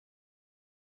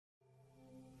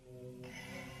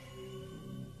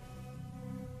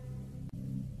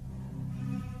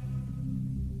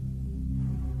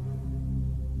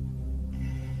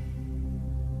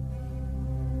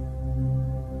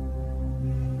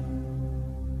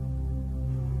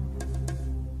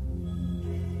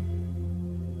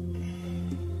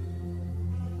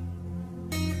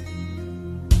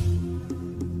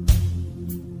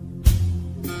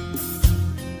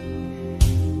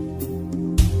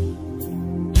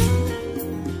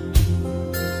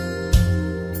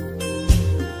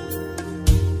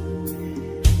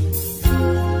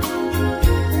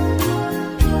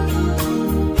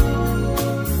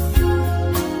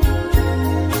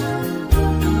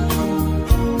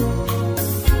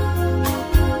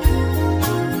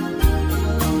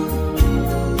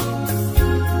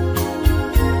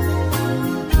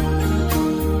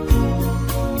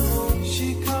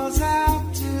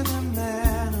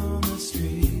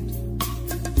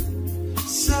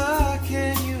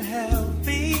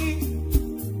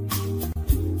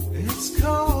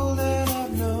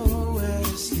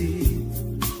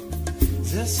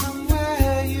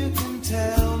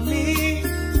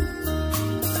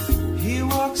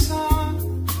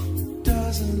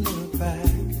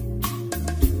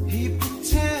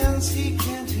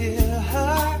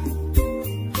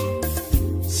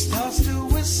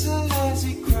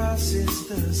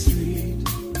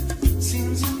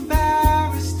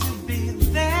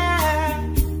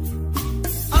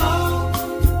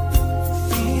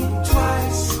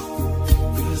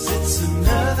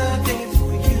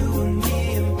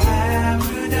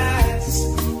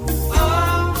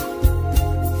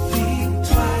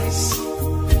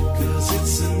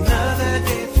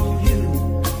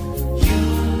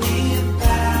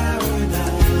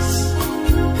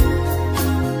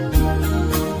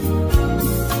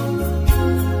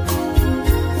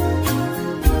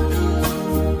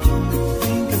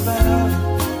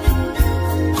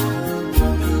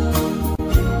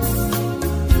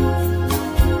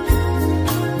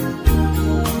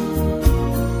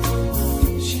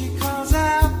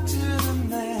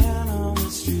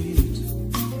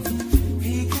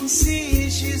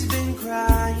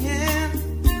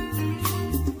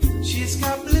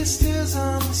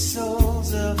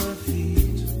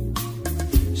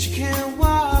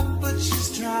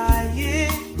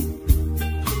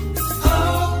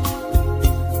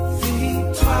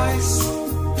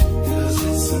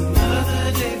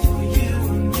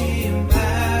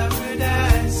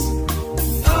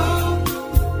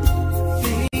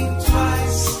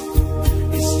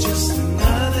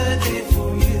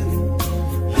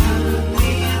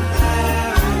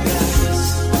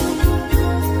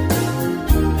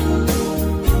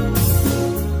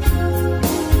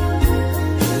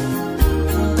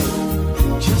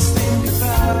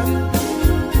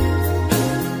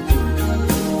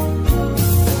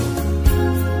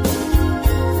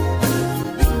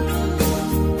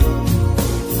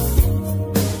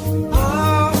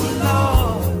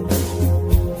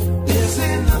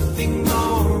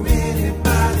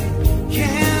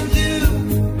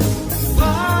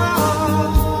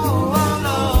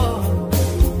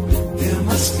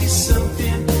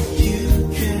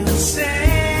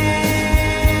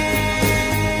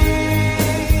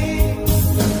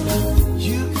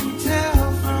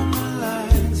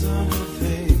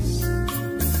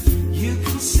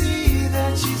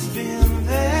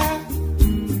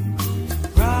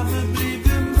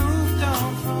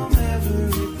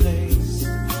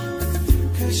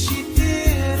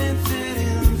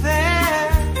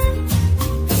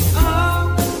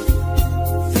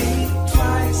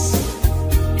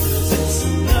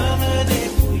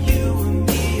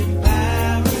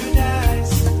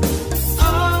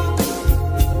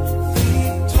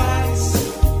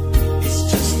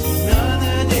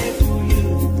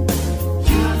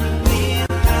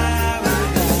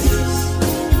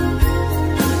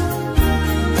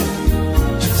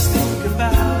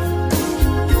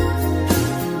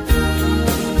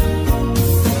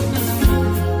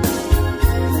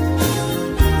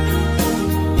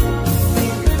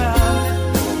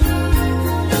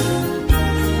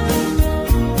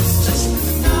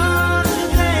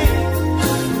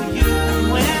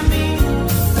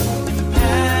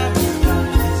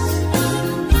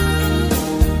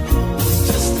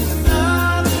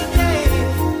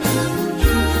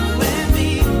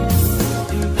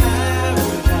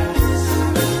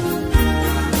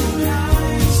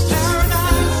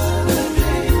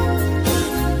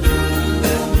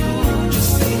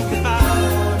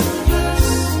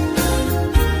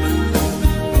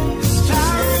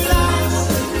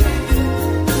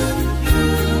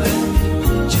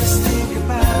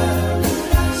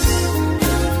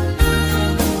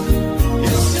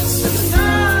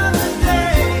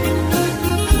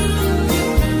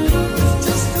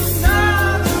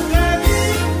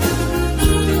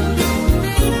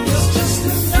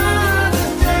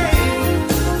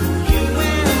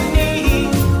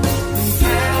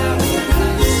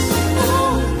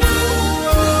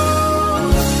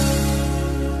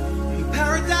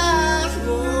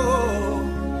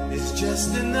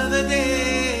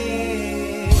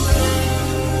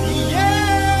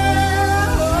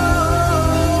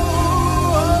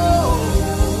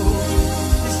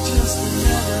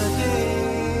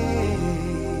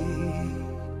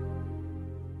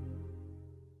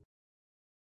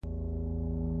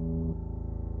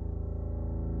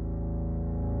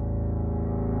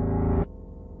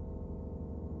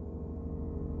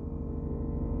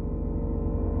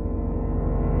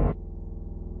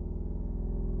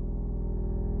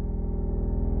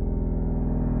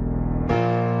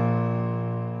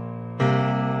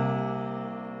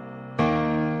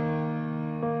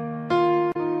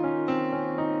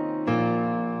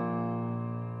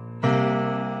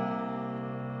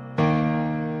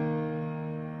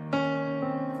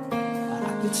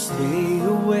 could stay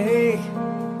awake,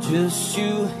 just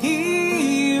you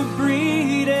here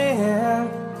breathing.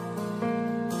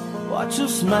 Watch you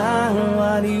smile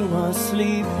while you are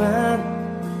sleeping,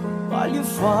 while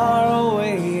you're far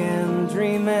away and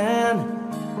dreaming.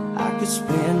 I could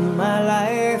spend my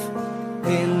life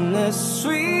in the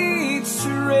sweet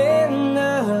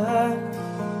surrender.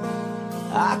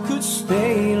 I could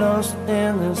stay lost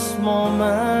in this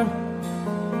moment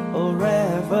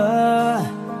forever.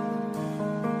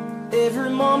 Every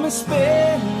moment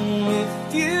spent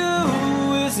with you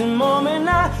is a moment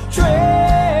I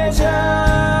treasure.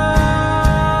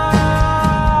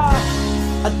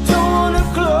 I don't wanna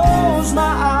close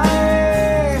my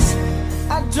eyes,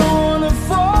 I don't wanna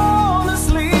fall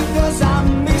asleep, 'cause I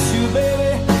miss you,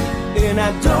 baby, and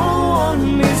I don't wanna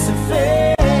miss a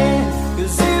thing.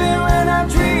 'Cause even when I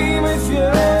dream of you,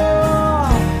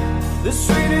 the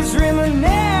sweetest dream I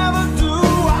never do,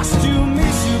 I still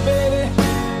miss you, baby,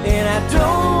 and I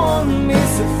don't wanna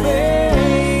miss a thing.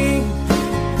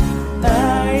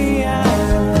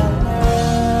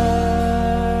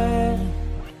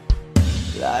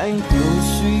 Lying close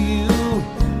to you,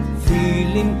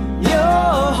 feeling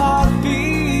your heart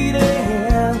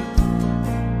beating,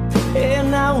 and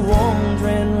I'm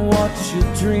wondering what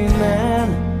you're dreaming.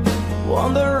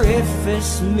 Wonder if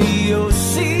it's me you're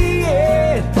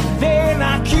seeing. Then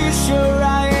I kiss your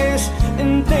eyes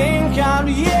and think I'm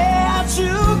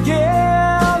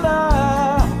together.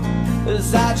 'Cause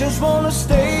I just wanna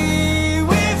stay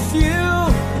with you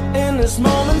in this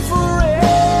moment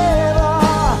forever,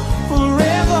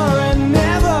 forever and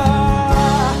ever.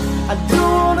 I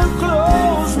don't wanna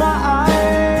close my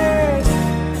eyes,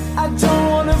 I don't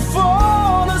wanna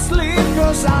fall asleep,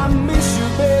 'cause I miss you,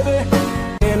 baby,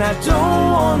 and I don't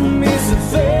wanna miss a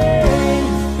thing.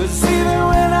 'Cause even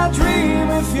when I dream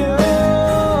of you,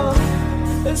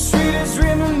 the sweetest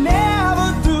dream I never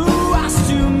do, I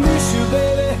still miss you,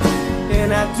 baby, and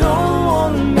I don't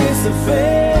wanna miss a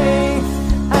thing.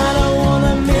 I don't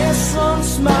wanna miss one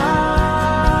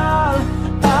smile,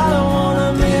 I don't wanna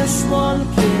miss one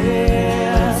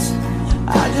kiss.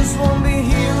 I just wanna be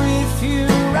here with you,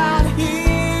 right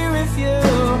here with you,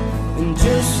 and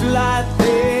just like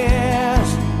this,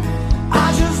 I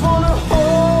just wanna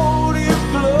hold you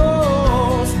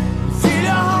close, feel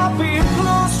your heartbeat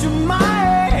close to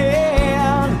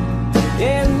mine,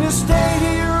 and you stay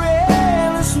here in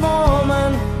this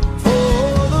moment for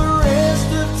the rest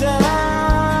of time.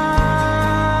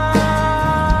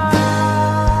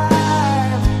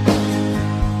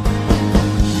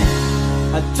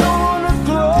 I don't wanna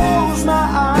close my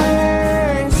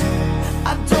eyes,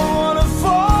 I don't wanna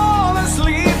fall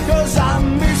asleep, 'cause I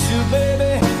miss you,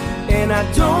 baby, and I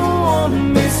don't wanna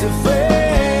miss a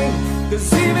thing. 'Cause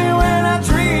even when I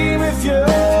dream of you,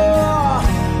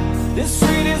 the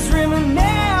sweetest dream I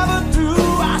never do,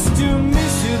 I still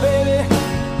miss you, baby,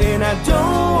 and I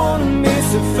don't wanna miss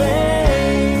a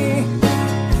thing.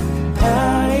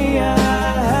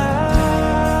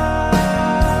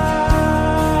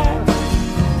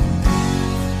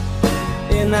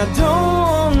 And I don't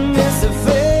wanna miss a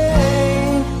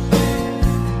thing.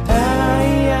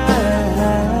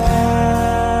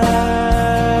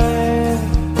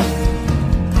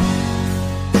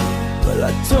 Well,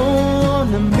 I don't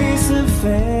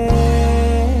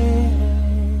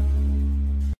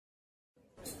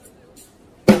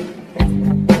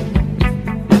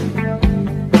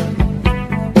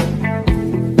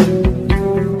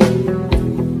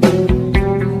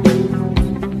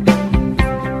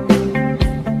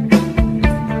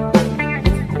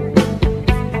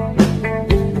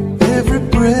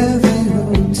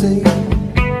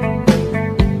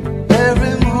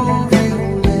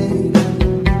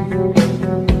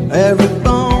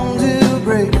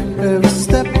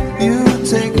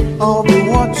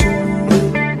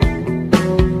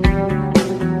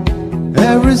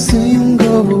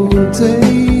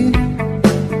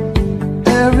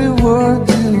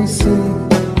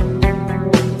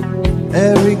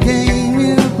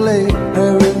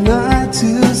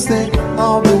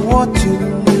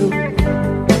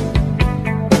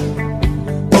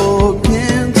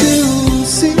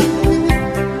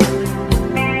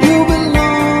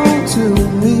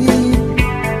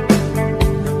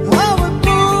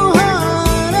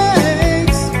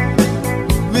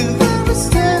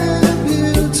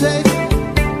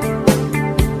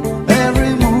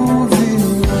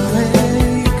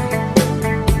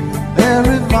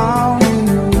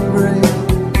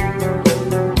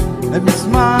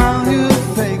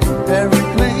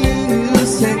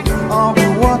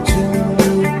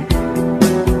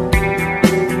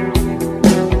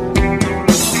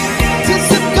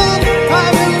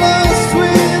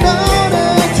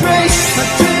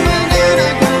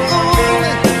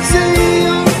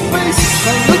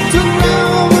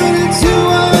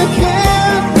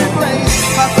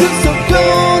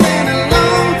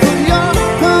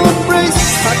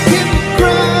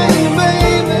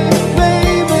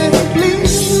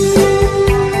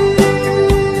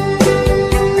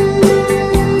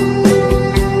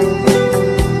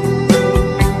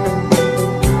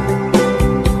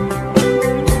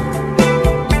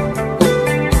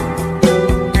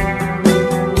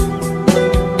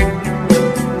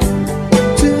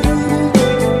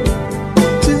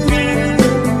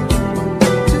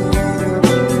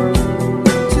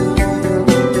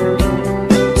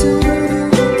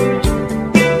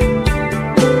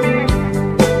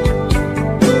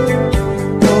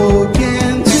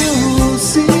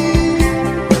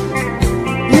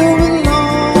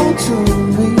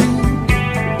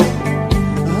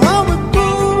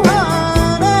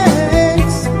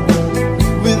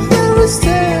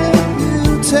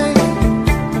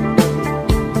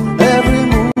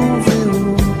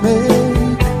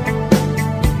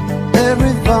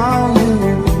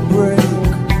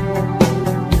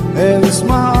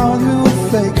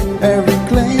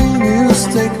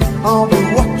I'll be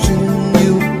watching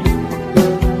you.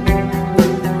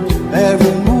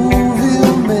 Every move you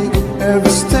make,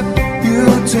 every step you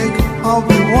take, I'll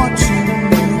be watching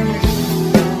you.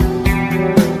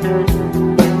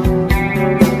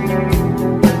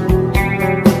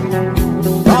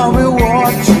 I'll be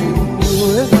watching you.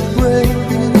 Every breath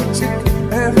you take,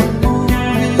 every move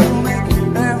you make,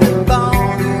 every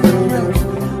bound you break,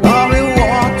 I'll be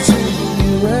watching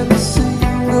you. Every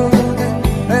single day,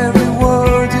 every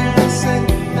word you say,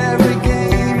 every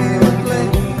game you play,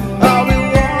 I'll be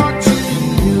watching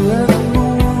you. Every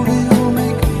move you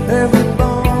make, every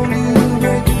bond you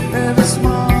break, every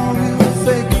smile you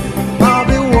fake, I'll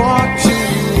be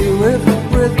watching you. Every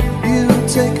breath you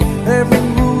take, every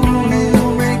move you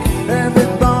make, every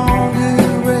bond you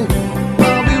break,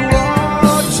 I'll be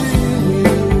watching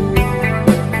you.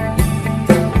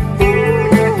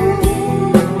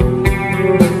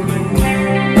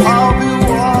 I'll be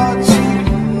watching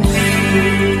you.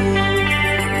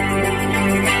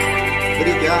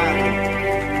 Obrigado.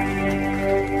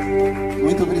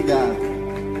 Muito obrigado.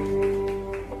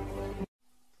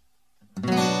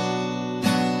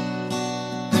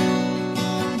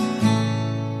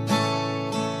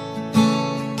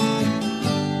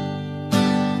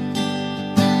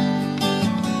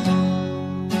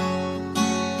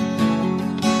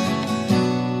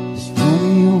 This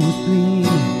Romeo was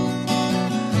bleeding,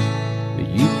 but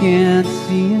you can't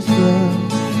see his blood.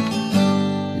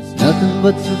 It's nothing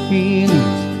but some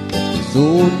feelings that so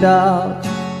dark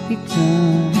he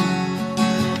turned.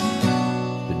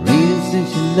 Been raining since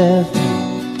you left me,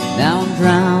 now I'm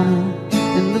drowning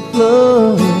in the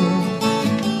flood.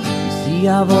 You see,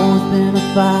 I've always been a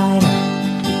fighter,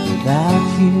 but without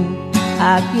you,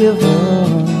 I give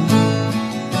up.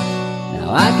 Now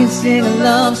I can sing a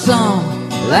love song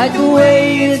like the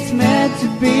way it's meant to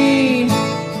be.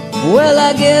 Well,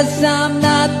 I guess I'm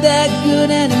not that good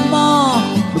anymore,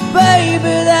 but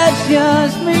baby, that's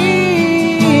just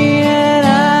me. And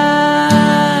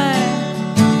I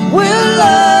will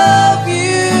love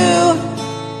you,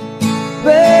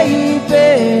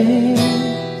 baby,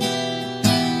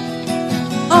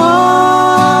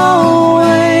 always,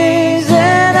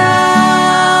 and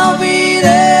I'll be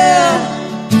there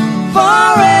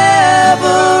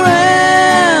forever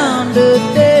and a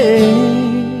day.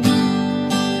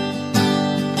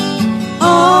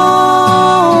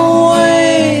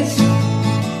 Always,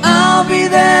 I'll be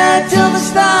there till the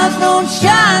stars don't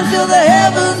shine, till the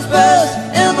heavens burst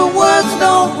and the words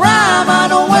don't rhyme. I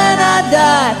know when I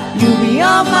die, you'll be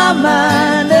on my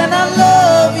mind, and I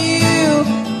love you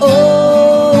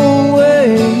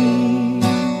always.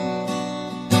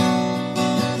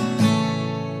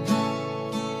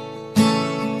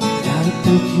 Now the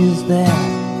pictures that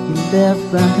you left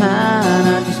behind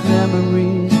are just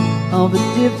memories of a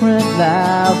different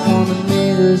life. One that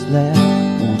made us laugh,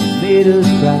 one that made us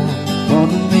cry, one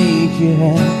that made you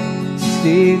have to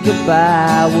say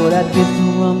goodbye. Would I get to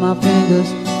run my fingers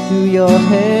through your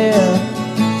hair,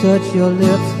 touch your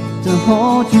lips, to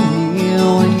hold you near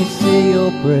when you say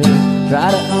your prayers? Try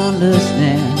to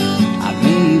understand, I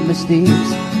made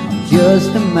mistakes, I'm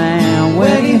just a man.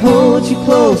 When he holds you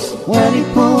close, when he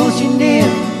pulls you near,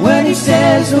 when he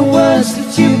says the words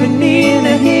that you've been needing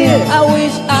to hear, I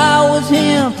wish I was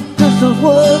him, 'cause those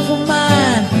words were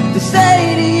mine to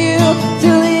say to you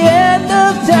till the end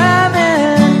of time.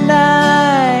 And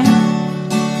I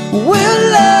will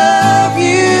love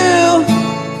you,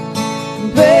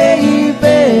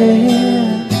 baby,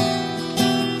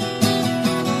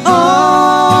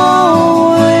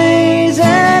 always,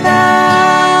 and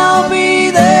I'll be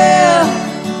there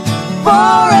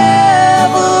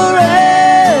forever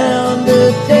and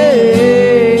a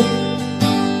day.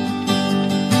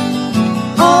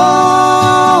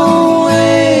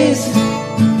 Always,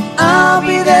 I'll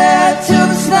be there till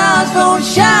the stars don't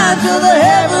shine, till the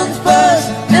heavens burst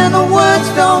and the words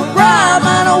don't rhyme.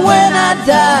 I know when I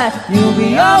die, you'll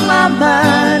be on my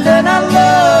mind, and I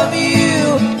love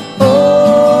you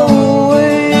always.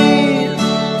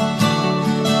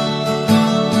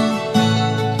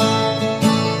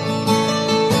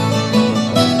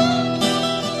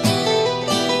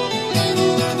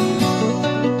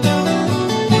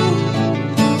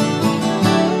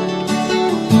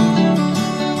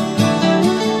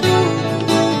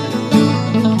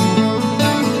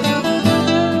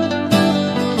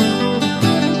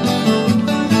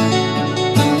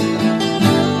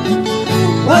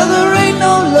 Well, there ain't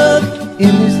no love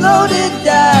in these loaded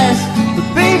dice, but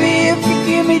baby, if you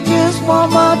give me just one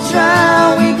more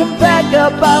try, we can pack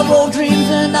up our old dreams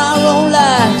and our own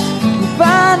lives and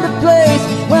find a place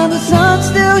when the sun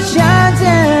still shines,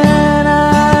 and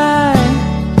I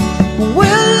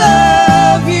will love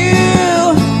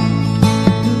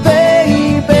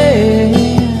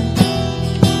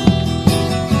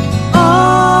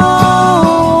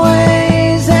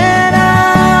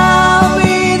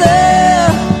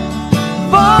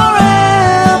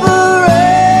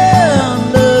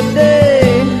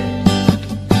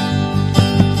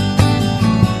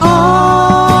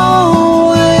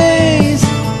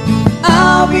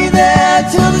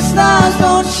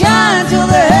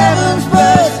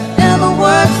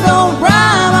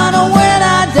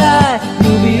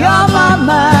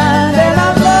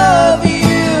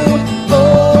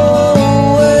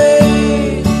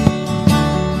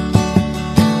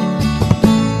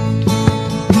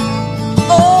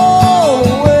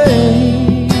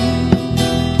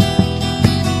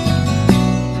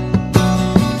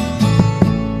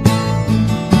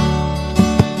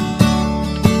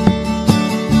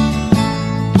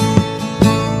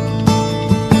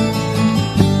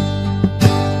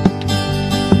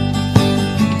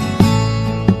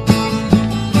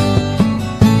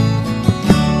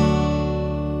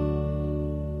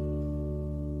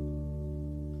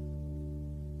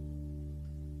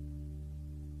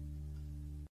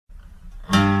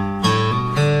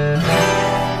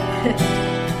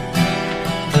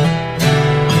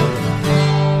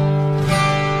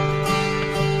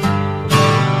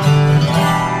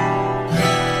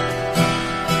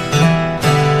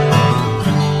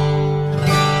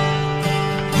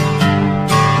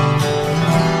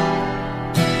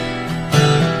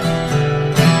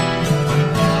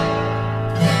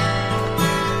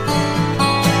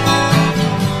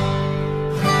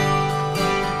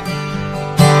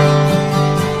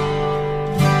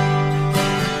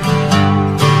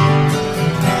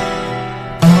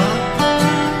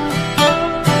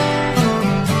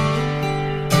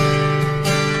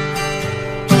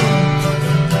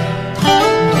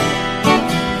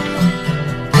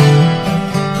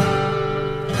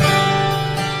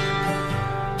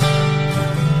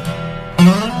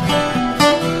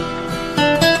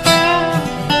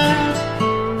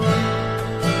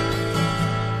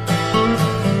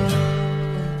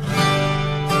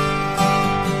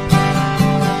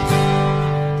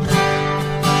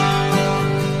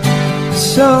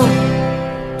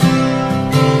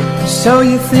So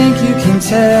you think you can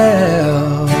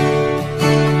tell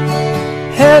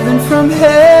heaven from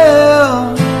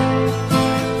hell,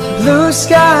 blue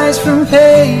skies from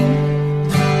pain?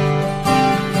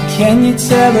 Can you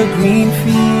tell a green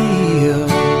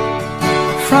field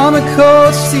from a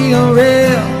cold steel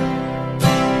rail,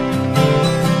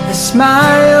 a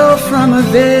smile from a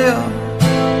veil?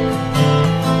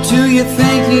 Do you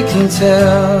think you can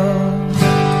tell?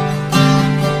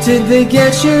 Did they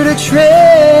get you to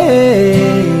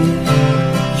trade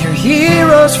your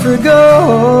heroes for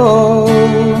ghosts,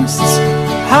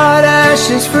 hot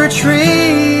ashes for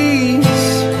trees,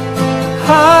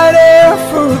 hot air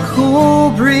for a cool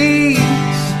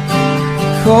breeze,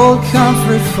 cold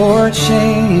comfort for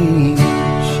change?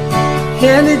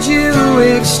 And did you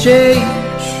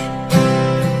exchange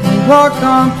and walk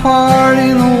on part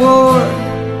in the war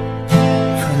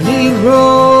for lead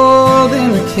rolled in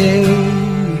the cage?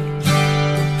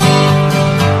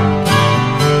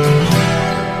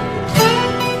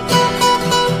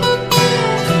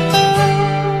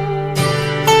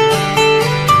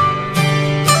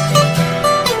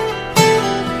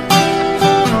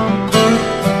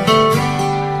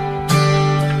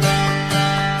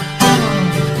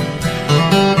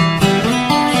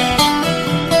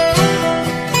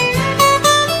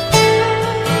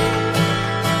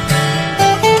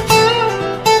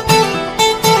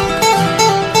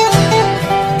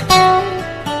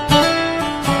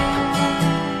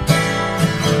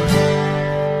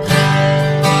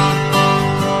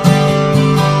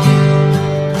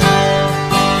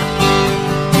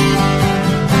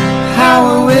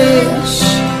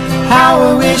 How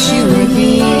I wish you were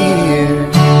here,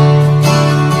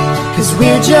 'cause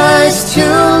we're just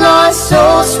two lost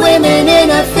souls swimming in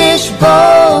a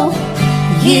fishbowl,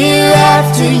 year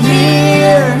after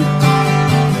year,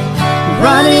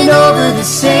 running over the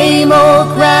same old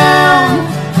ground.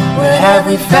 Where have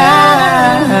we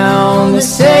found the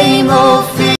same old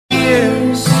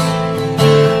fears?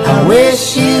 I wish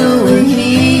you were here.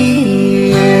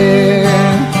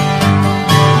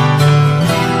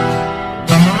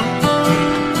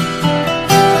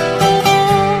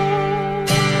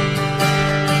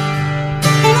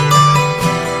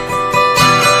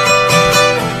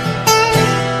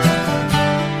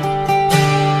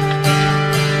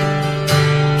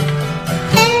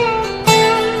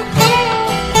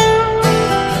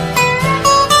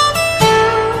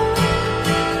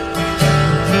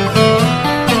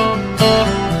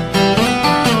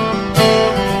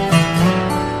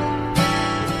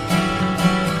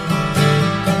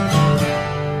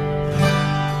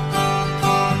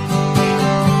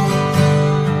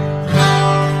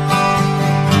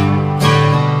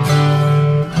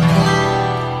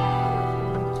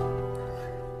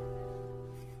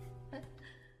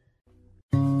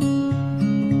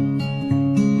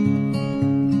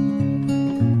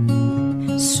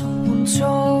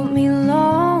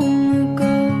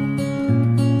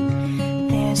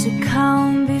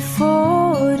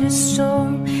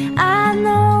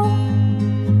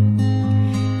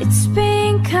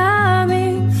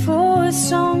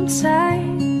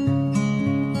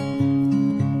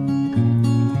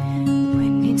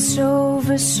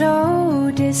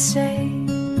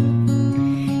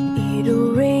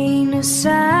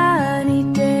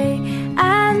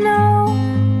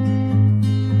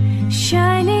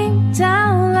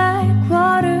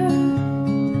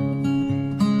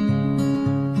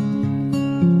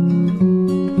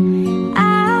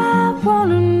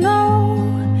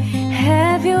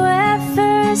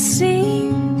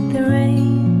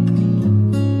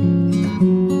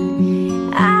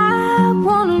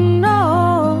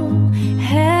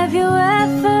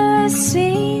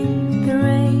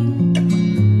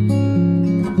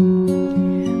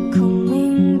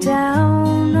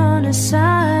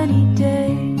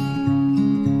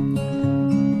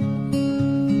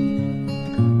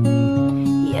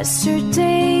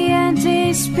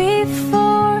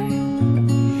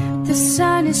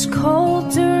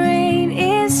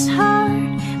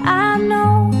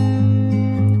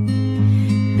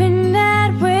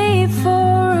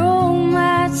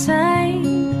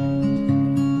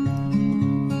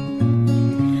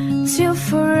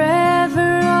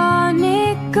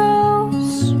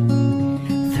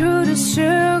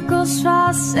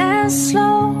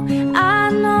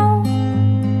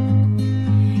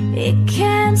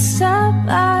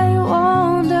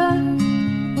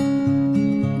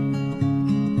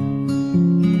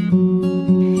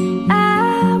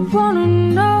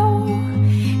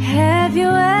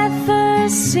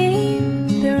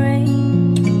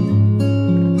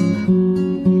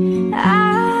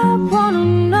 I wanna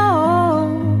know,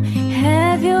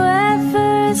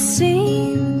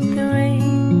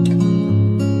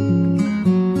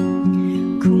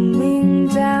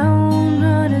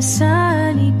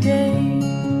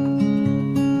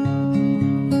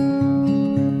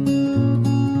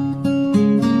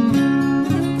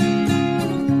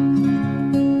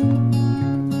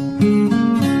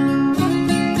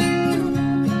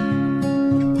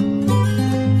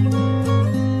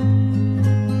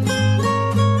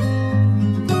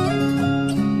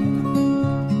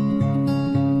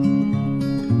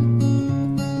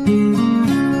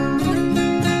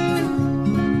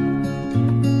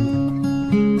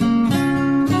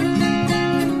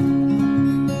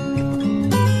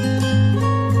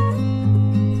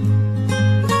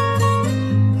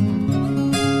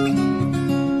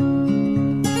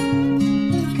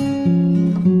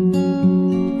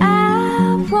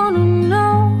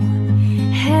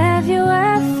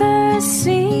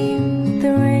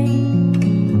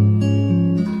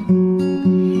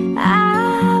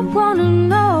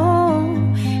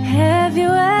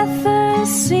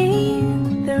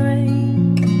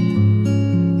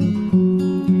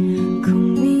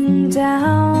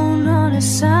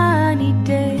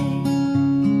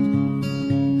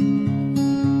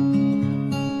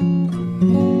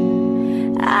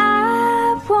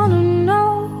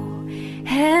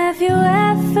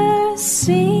 ever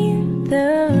seen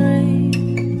the rain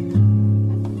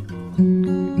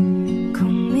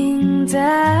coming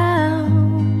down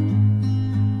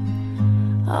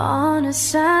on a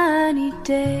sunny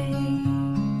day?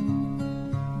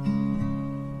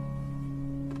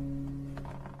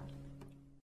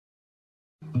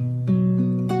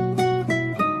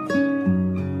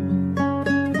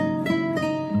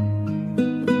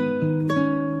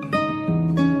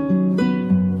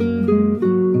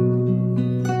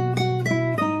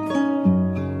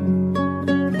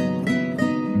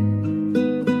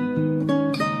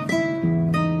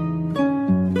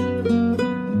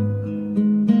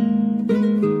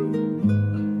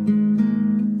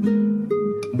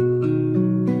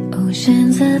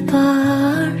 Oceans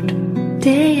apart,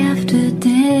 day after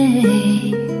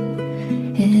day,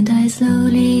 and I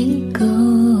slowly go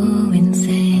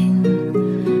insane.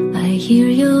 I hear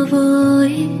your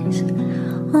voice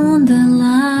on the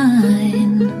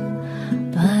line,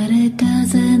 but it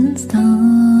doesn't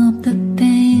stop the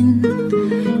pain.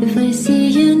 If I see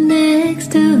you next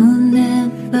to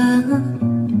never,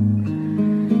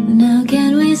 now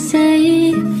can we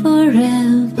say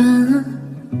forever?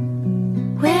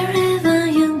 Wherever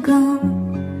you go,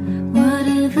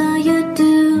 whatever you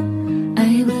do,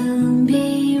 I will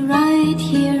be right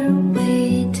here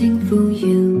waiting for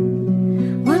you.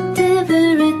 Whatever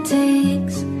it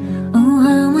takes, oh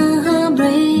how my heart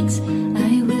breaks,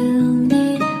 I will be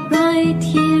right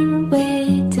here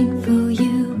waiting for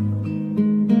you.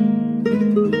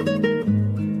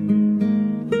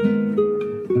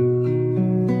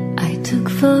 I took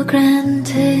for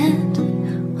granted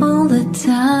all the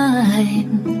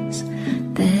times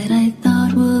that I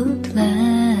thought would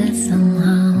last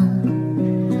somehow.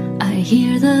 I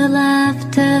hear the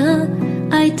laughter,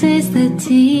 I taste the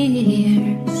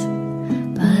tears,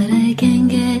 but I can't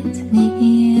get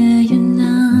near you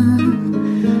now.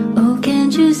 Oh,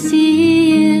 can't you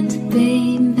see it,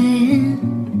 baby?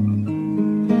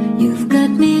 You've got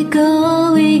me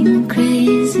going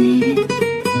crazy.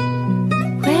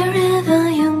 Wherever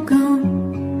you go,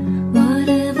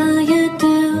 whatever you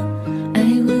do,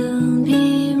 I will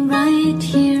be right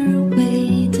here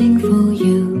waiting for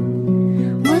you.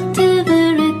 Whatever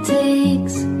it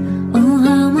takes, oh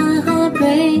how my heart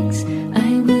breaks,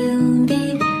 I will be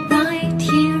right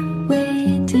here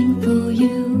waiting for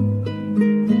you.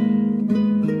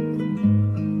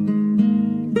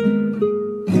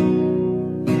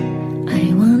 I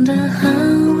wonder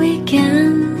how we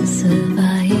can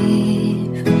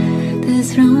survive this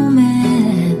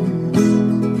romance,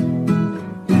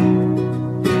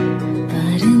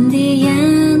 but in the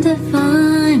end, if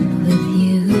I'm with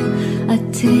you, I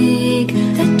take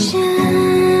the chance.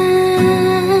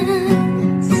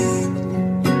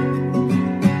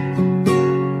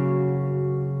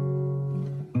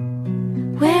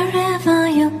 Wherever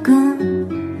you go,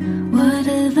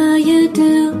 whatever you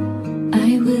do,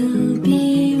 I will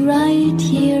be right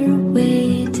here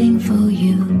waiting for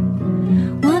you.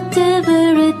 Whatever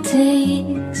it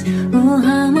takes, oh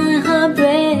how my heart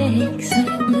breaks, I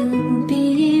will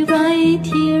be right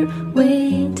here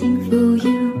waiting for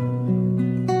you.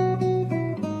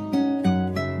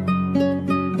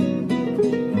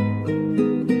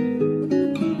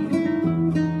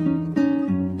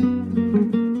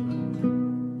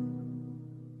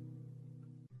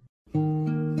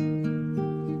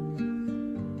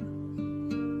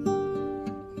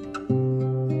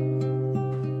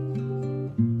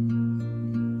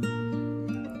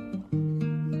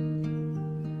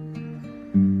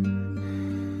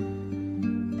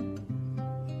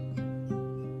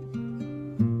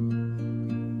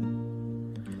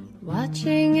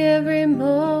 Watching every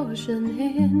motion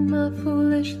in my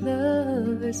foolish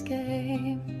lover's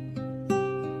game,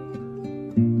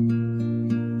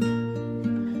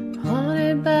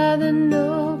 haunted by the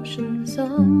notion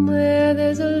somewhere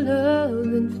there's a love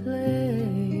in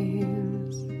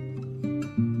flames,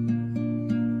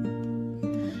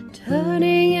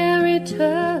 turning and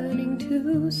returning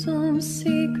to some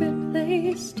secret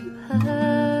place to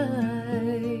hide.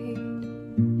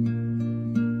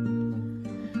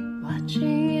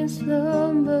 Watching in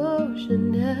slow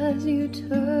motion as you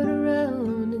turn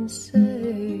around and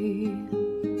say,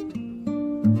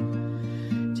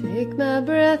 take my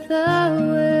breath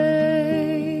away.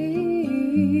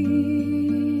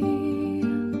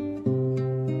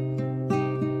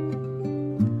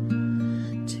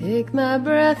 Take my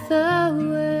breath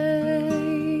away.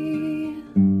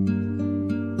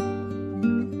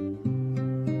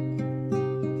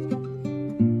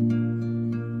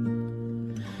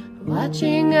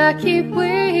 Watching, I keep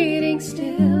waiting,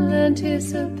 still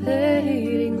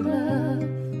anticipating love.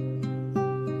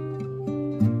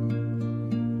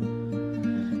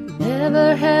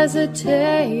 never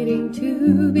hesitating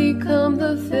to become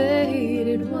the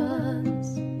faded ones,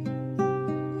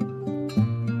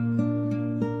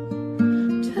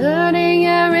 turning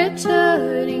and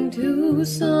returning to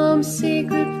some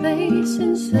secret place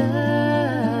inside,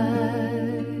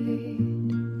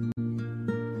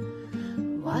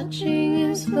 watching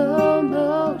in slow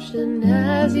motion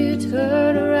as you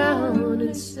turn around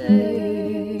and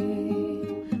say,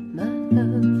 my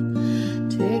love,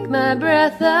 take my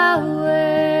breath away.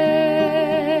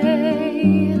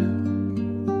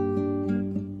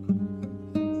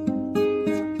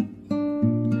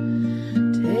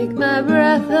 Take my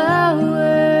breath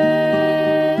away.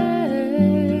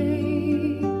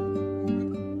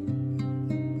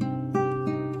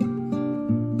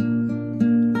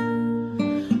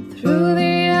 Through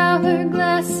the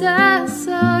hourglass I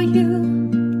saw you.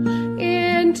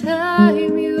 In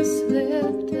time you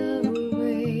slipped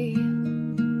away.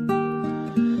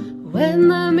 When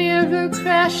the mirror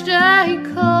crashed I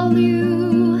called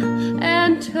you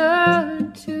and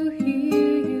turned to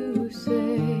hear you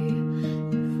say,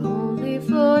 if only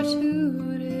for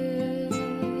today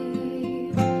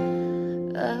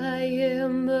I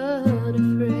am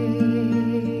unafraid.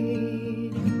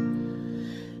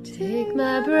 Take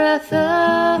my breath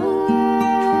away.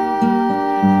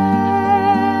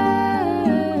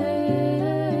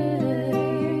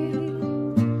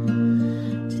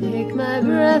 Take my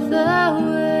breath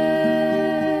away.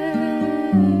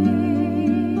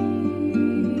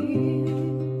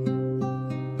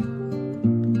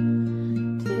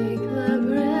 Take my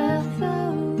breath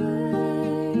away.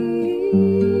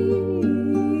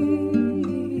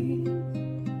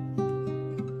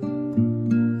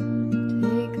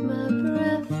 Take my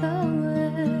breath away.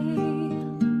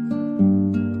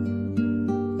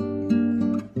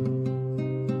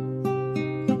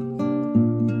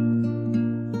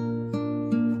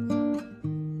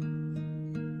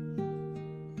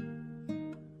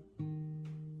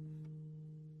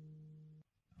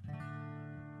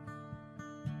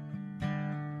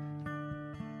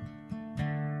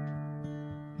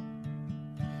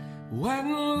 When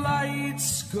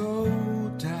lights go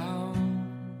down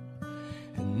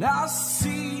and I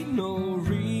see no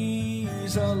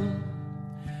reason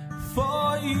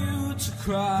for you to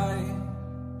cry,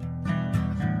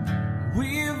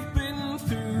 we've been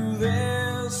through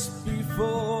this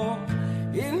before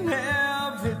in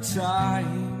every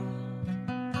time,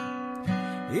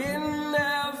 in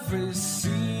every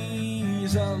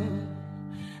season.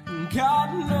 God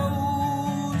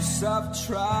knows I've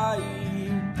tried.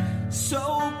 So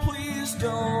please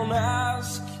don't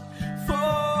ask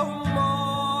for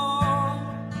more.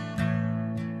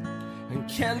 And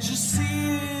can't you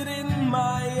see it in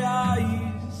my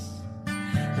eyes?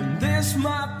 And this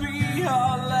might be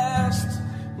our last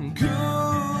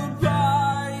goodbye.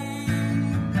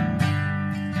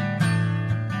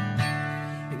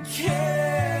 And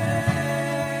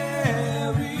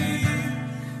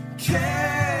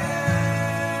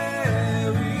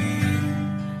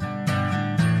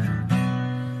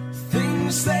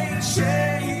they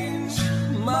change,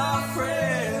 my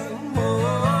friend,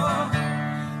 more.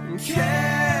 Carry,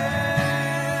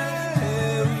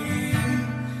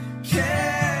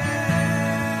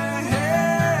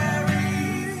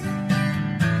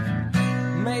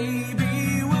 maybe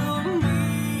we'll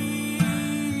meet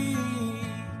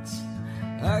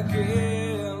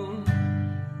again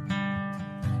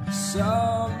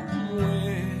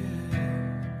somewhere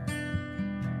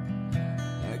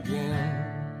again.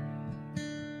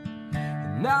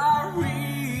 And I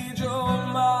read your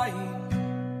mind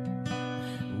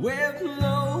with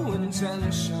no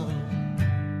intention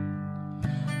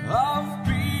of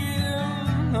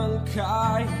being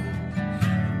unkind.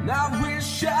 And I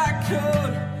wish I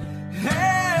could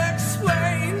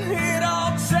explain. It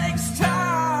all takes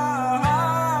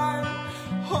time,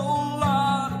 whole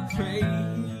lot of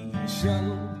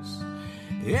patience.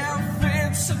 If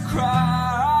it's a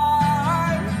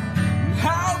crime,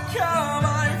 how come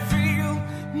I feel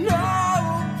no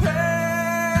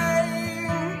pain?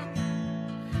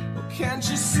 Oh, can't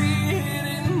you see it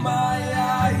in my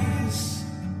eyes?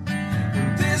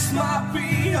 This might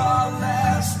be our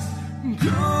last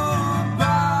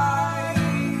goodbye.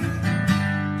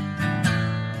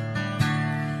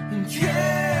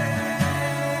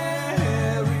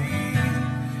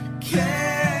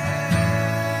 Carry,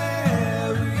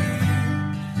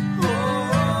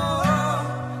 oh,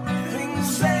 things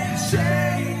they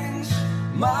change,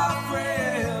 my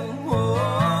friend,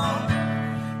 oh,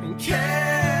 and carry,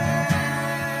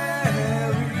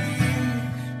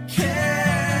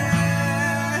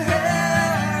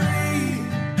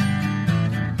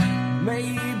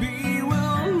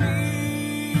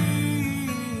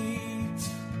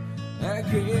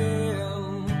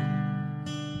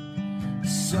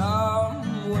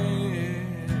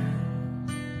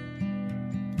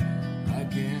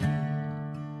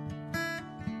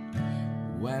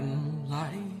 when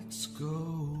lights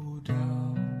go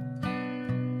down.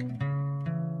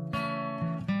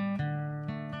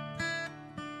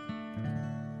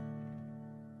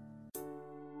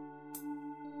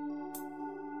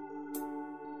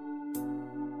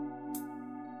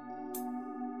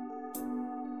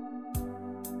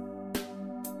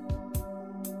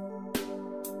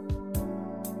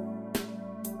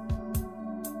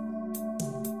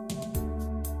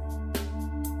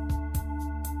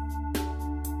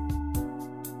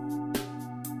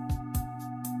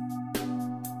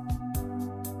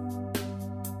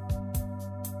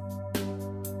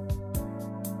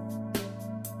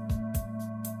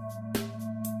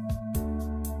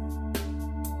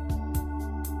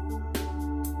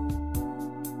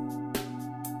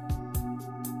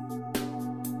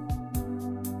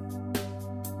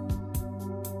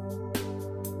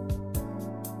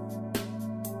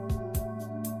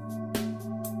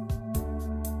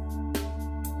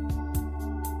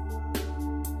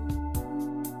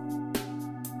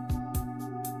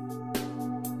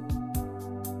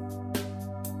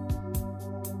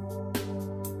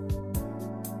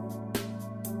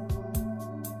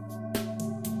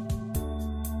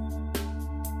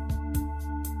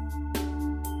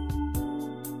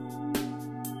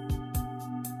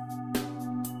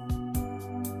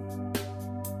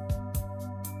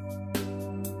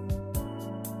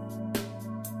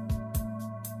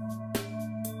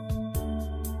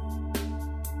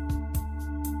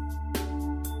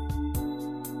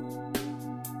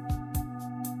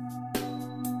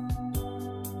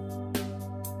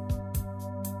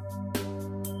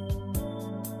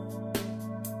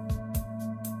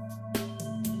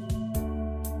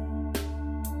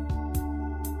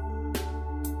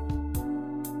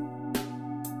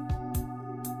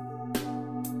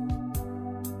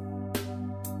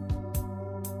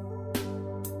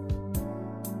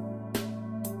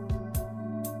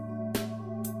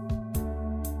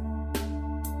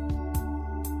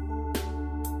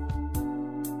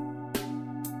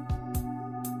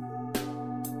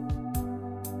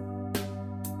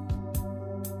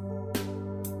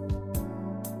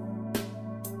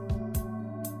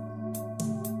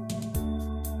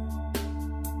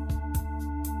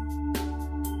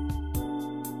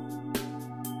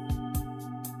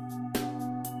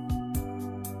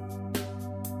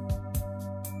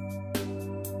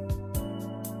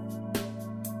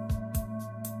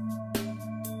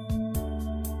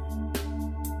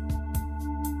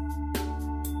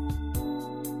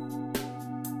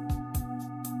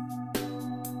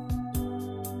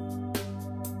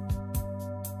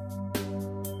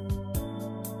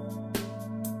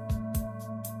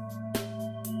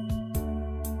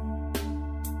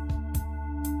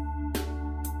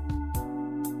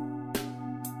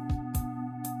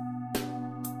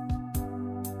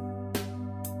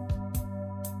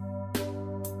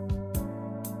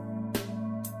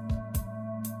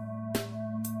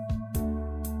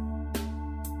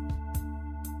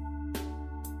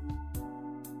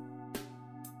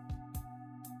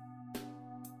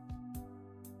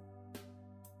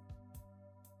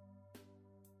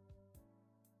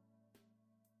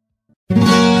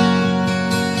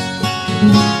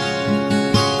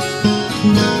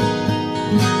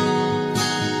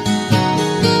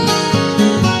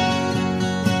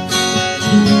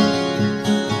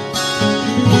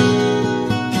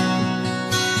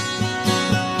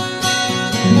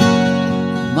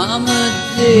 Mama,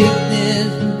 take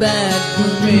this back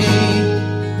from me.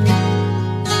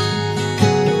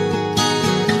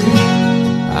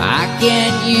 I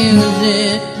can't use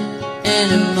it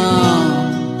anymore.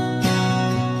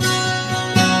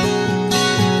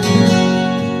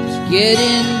 It's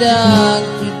getting dark,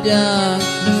 too dark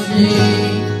to see.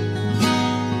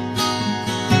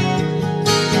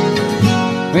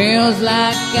 Feels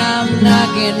like I'm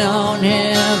knocking on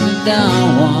heaven's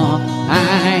door.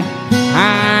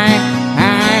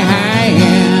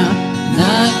 Yeah.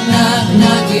 Knock, knock,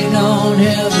 knocking on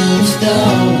heaven's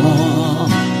door.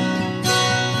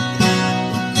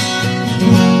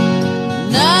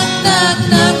 Knock, knock,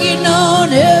 knocking on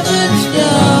heaven's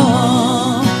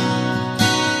door.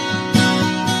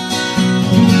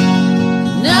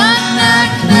 Knock, knock,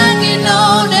 knocking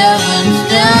on heaven's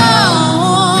door.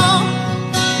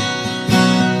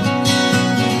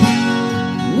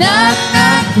 Knock,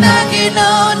 knock, knocking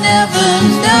on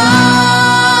heaven's door.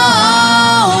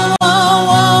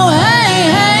 Oh, hey,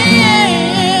 hey,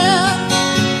 yeah.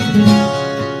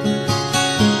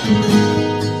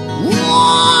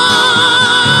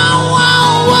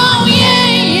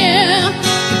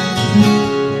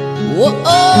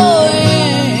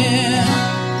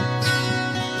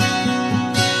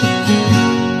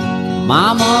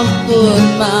 Mama put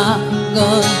my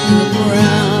gun to the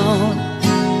ground.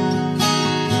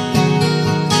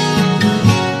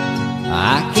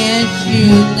 I can't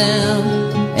shoot them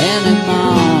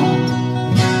anymore.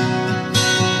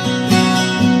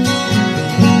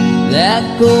 That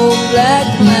cold black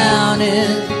cloud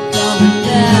is coming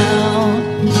down.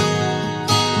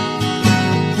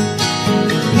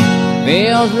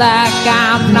 Feels like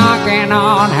I'm knocking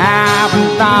on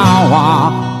heaven's door.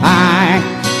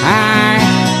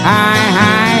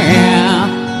 Yeah.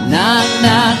 Knock,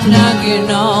 knock, knocking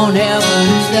on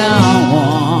heaven's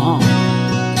door.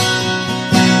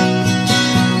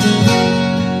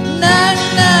 Knock,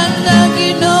 knock, knocking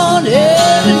on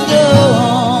heaven's door.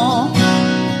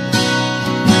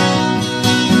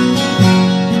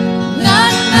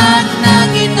 Knock, knock,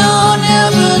 knocking on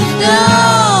heaven's door.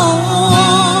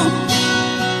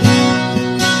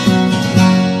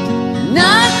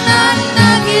 Knock, knock,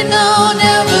 knocking on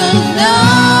heaven's door.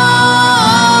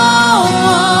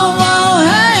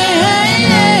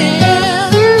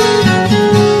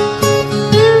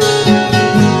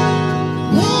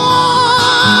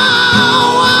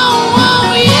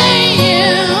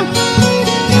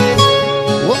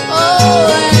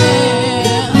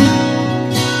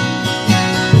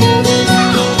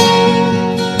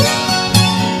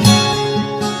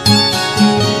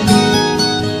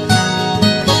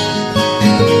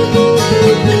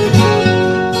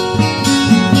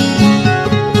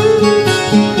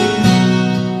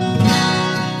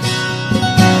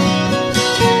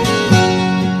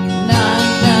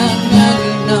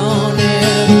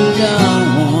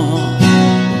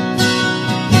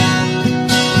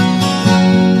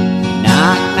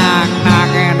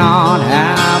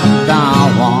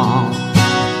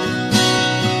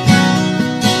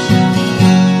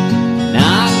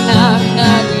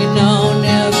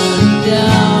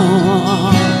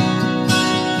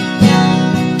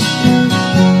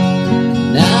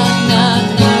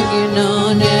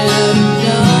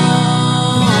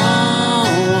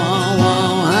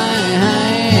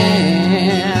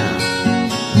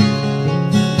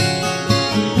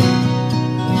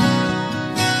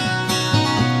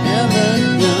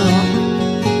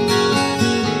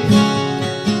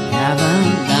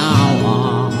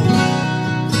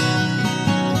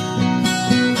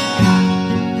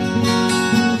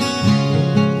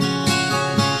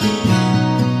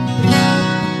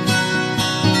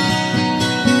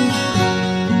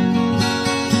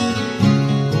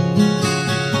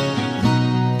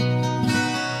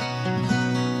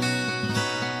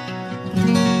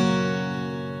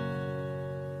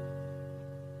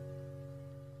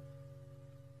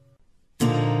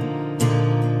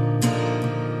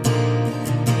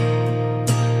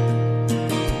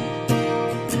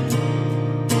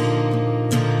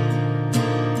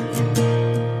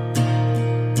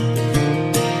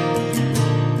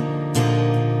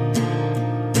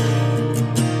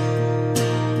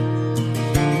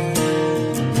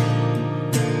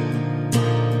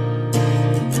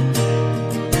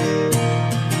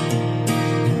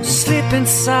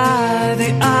 Inside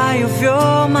the eye of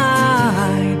your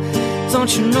mind,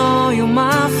 don't you know you're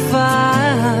my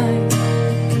fight?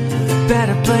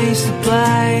 Better place to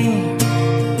play.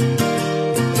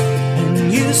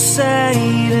 And you say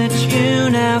that you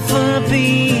never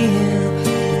be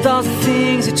with all the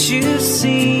things that you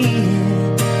see,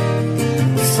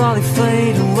 slowly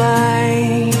fade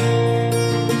away.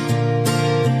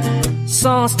 So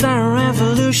I start a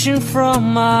revolution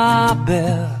from my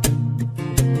bed.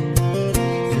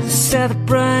 Set the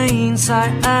brains I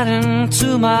add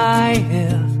into my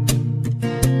head.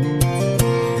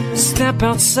 Step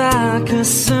outside, 'cause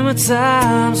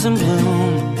summertime's in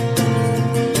bloom.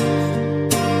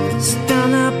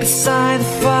 Stand up beside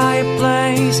the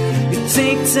fireplace. You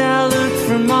take that look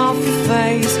from off your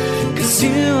face, 'cause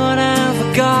you never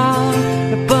got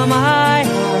above my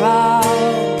heart.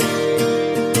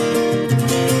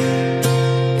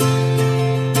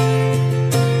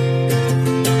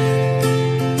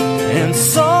 And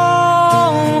so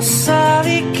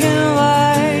Sally can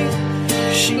wait.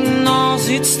 She knows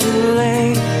it's too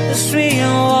late as we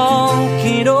are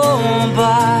walking on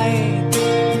by.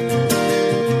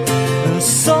 And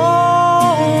so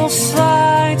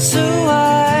slides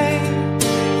away.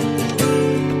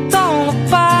 But don't look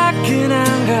back in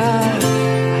anger,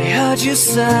 I heard you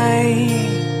say.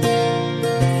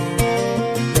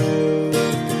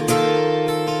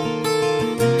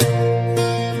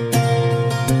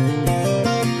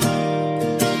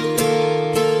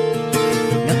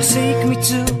 Take me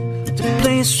to the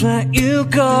place where you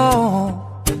go,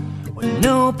 where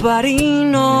nobody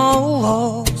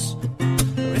knows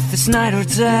if it's night or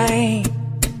day.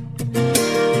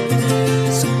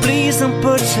 Please don't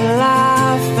put your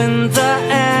life in the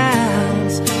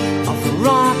hands of a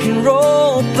rock and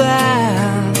roll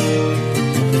band.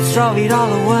 Throw it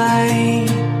all away.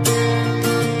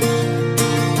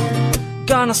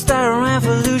 Gonna start a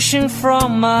revolution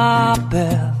from my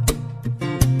bed.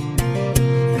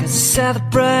 Cause I set the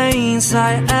brains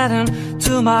I add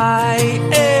to my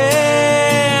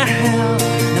air.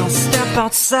 Now step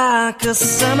outside cause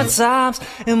summertime's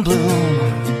in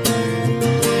bloom.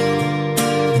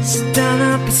 Stand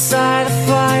up beside the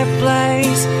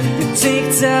fireplace. You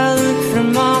take that look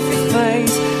from off your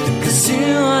face. Cause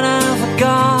you and I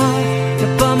forgot to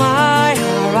burn my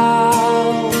heart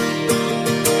out.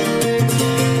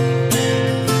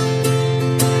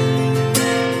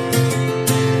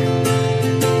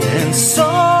 And so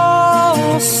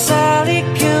Sally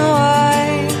can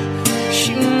wait.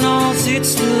 She knows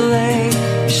it's too late.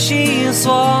 She is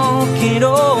walking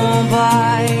on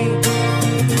by.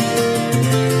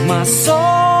 My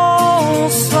soul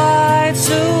slides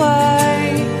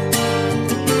away,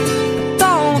 but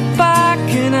don't look back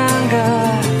in anger. I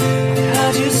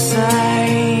heard you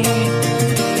say.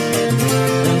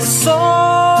 And so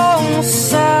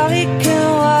Sally can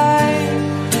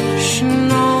wait. She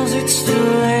knows it's too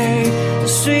late.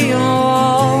 So you're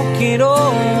walking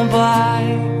on by.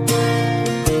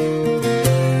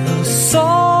 Her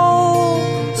soul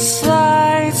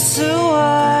slides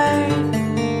away.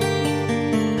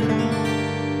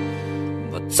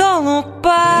 Don't look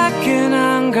back in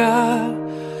anger.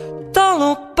 Don't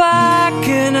look back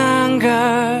in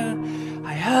anger.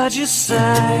 I heard you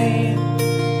say.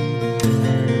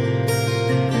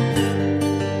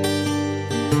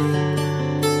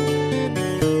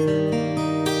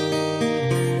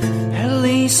 At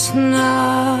least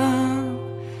not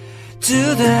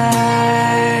today.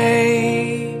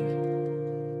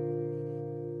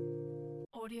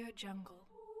 Audio Jungle.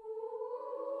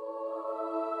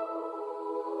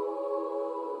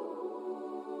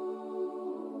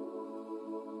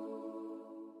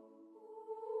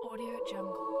 Audio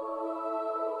Jungle.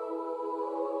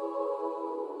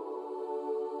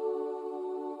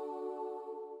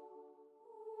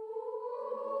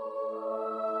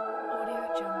 Audio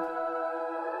Jungle.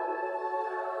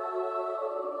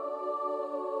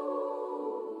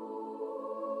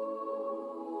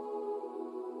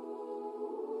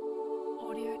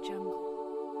 Audio Jungle.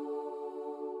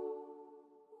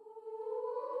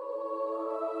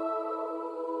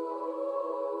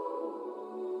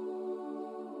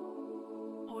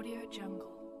 Audio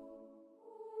Jungle.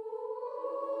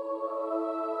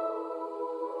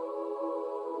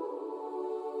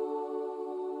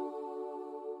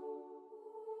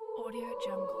 Audio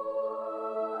Jungle.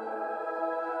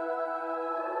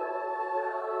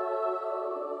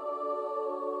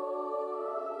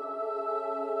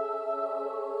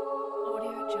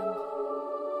 Audio Jungle. Audio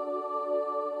Jungle.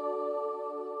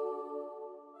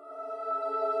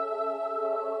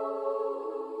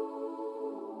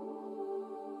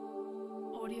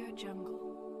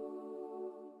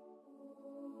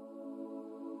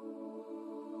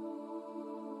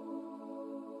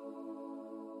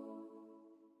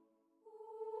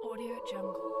 Audio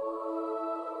Jungle.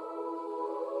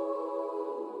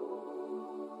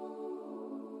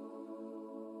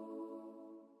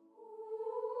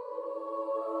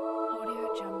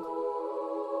 Audio Jungle.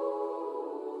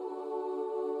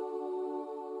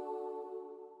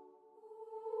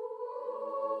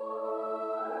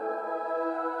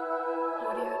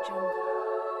 Audio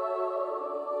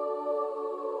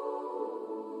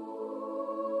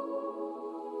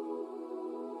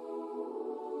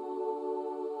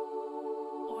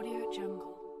Jungle. Audio Jungle.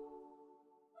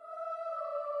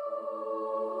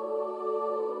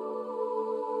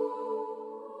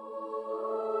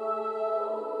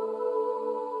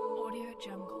 Audio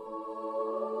Jungle.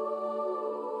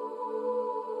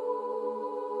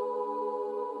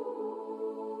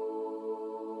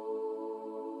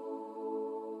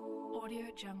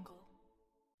 Audio Jungle.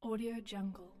 Audio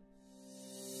Jungle.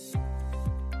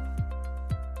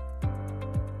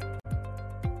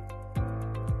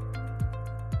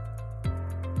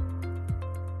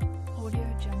 Audio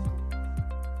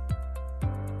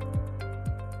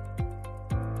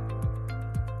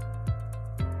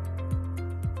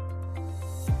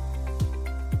Jungle.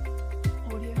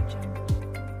 Audio Jungle.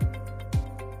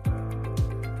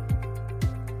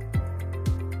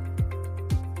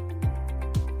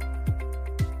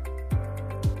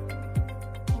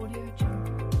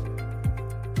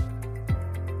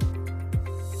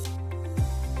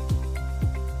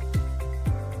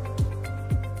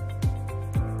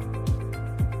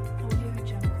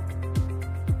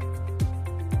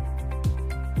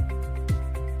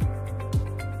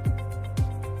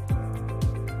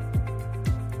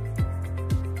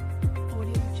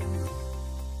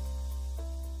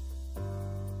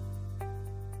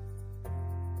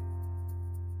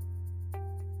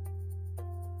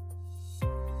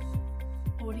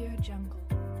 Jungle.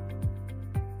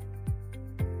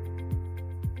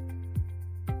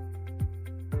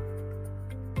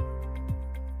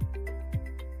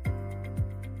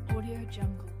 Audio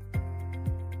Jungle.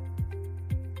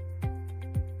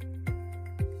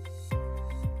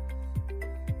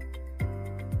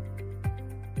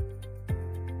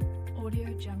 Audio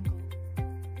Jungle.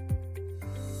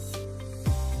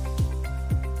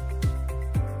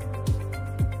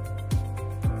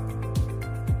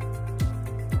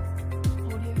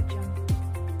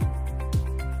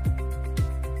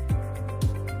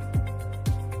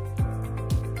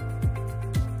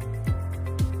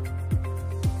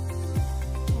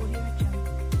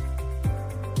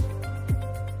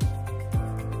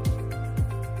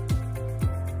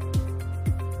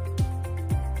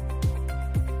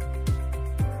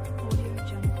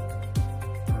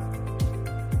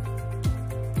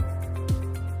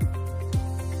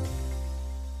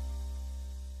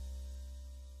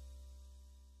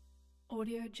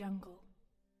 Audio Jungle.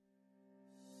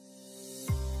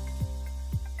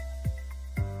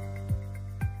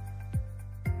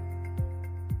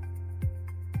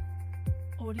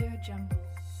 Audio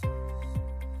Jungle.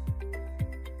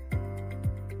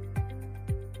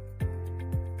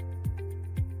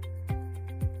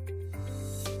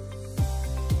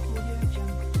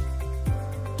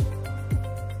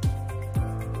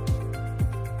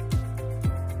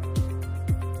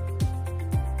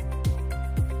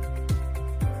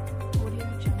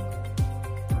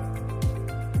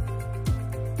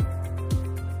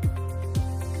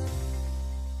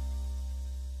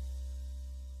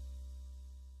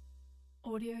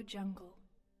 Audio Jungle.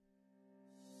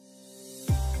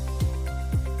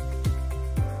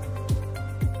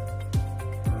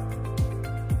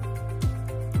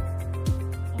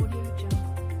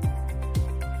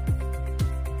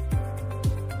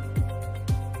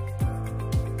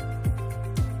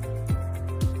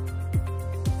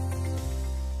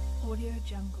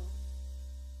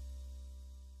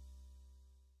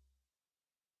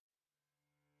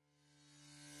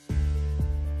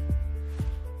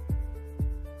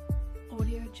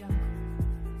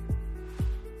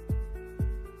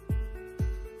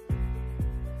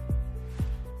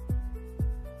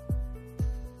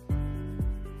 Audio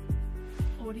Jungle.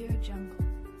 Audio Jungle.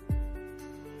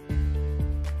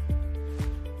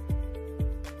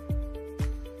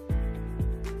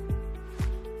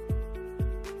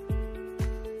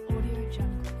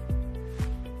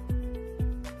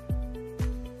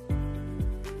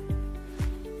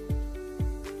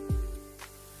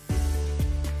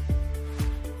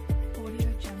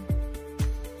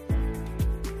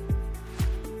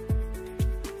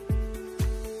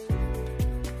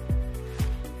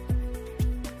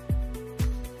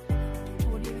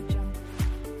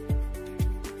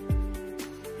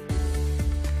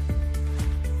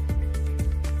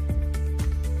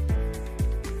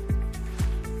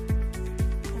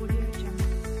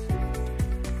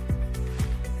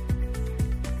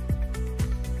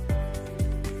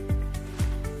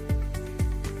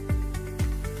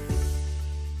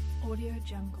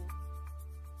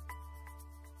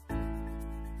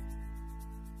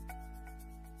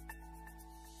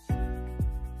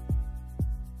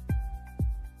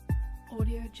 Jungle.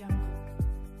 Audio Jungle.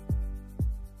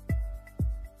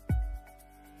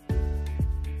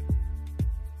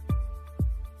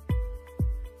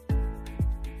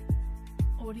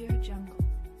 Audio Jungle.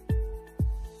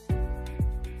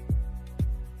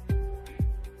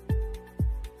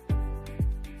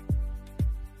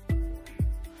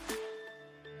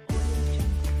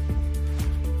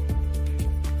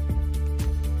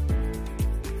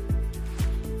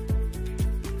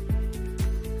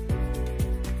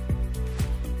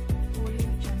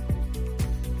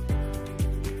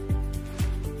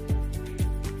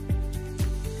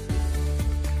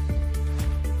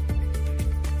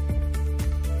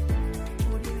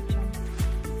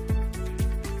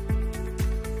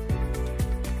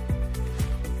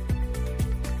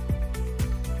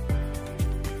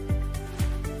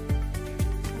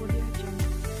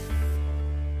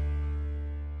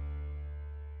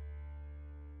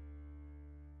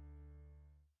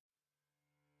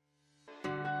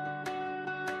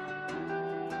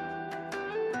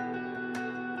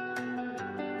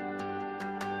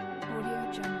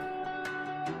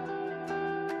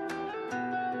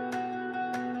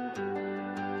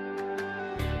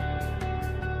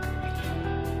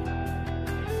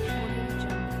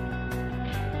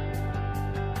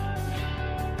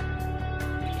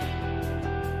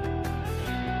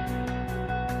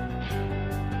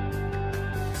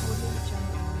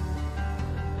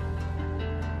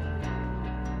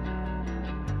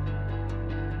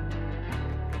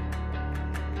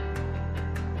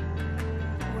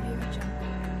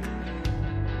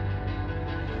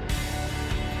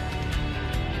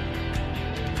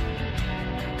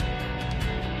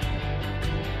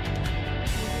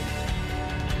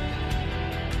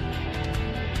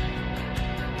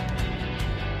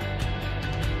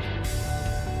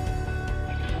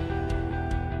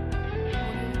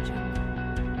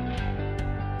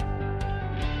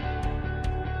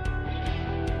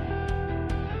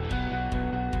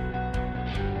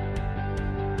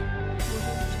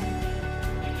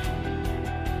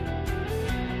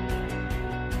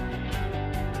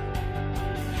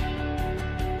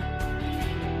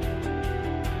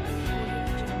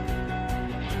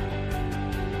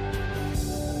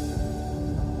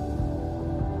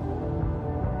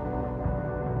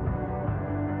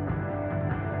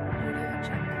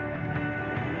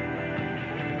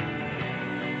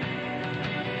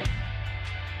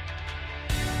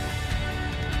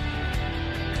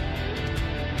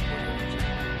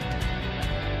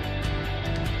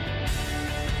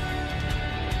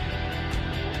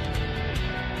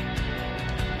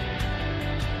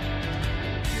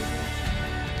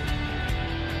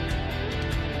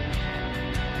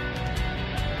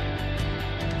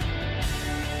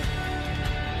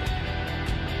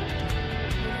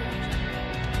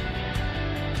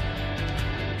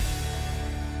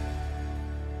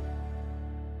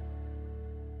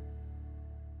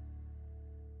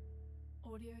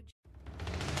 Audio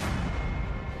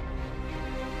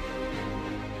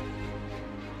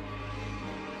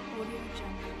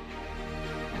Jungle.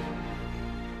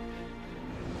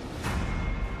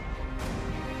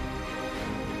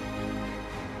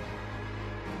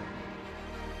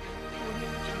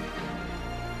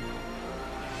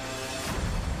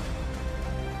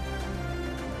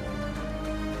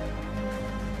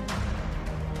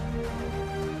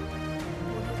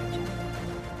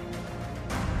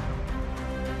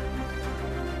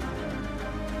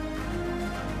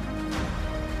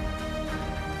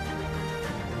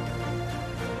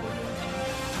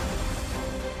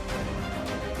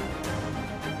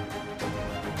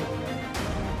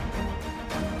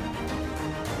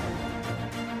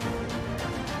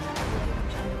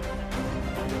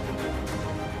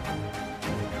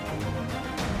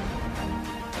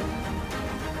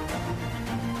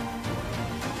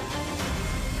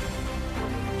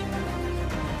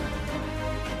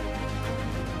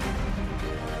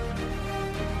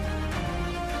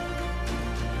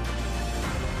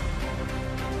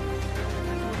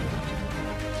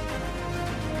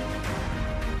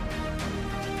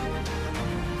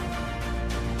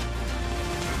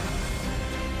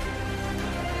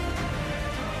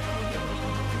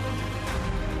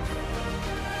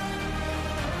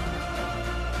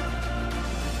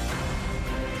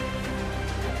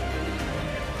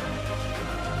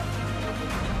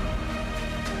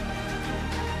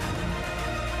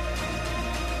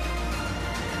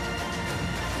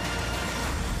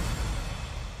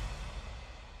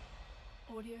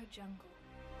 Audio Jungle.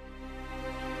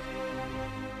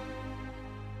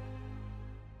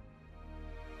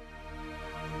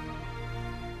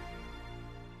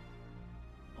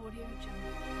 Audio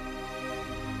Jungle.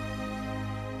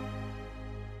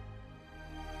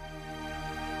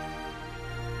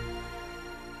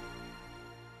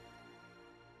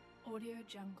 Audio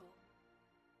Jungle.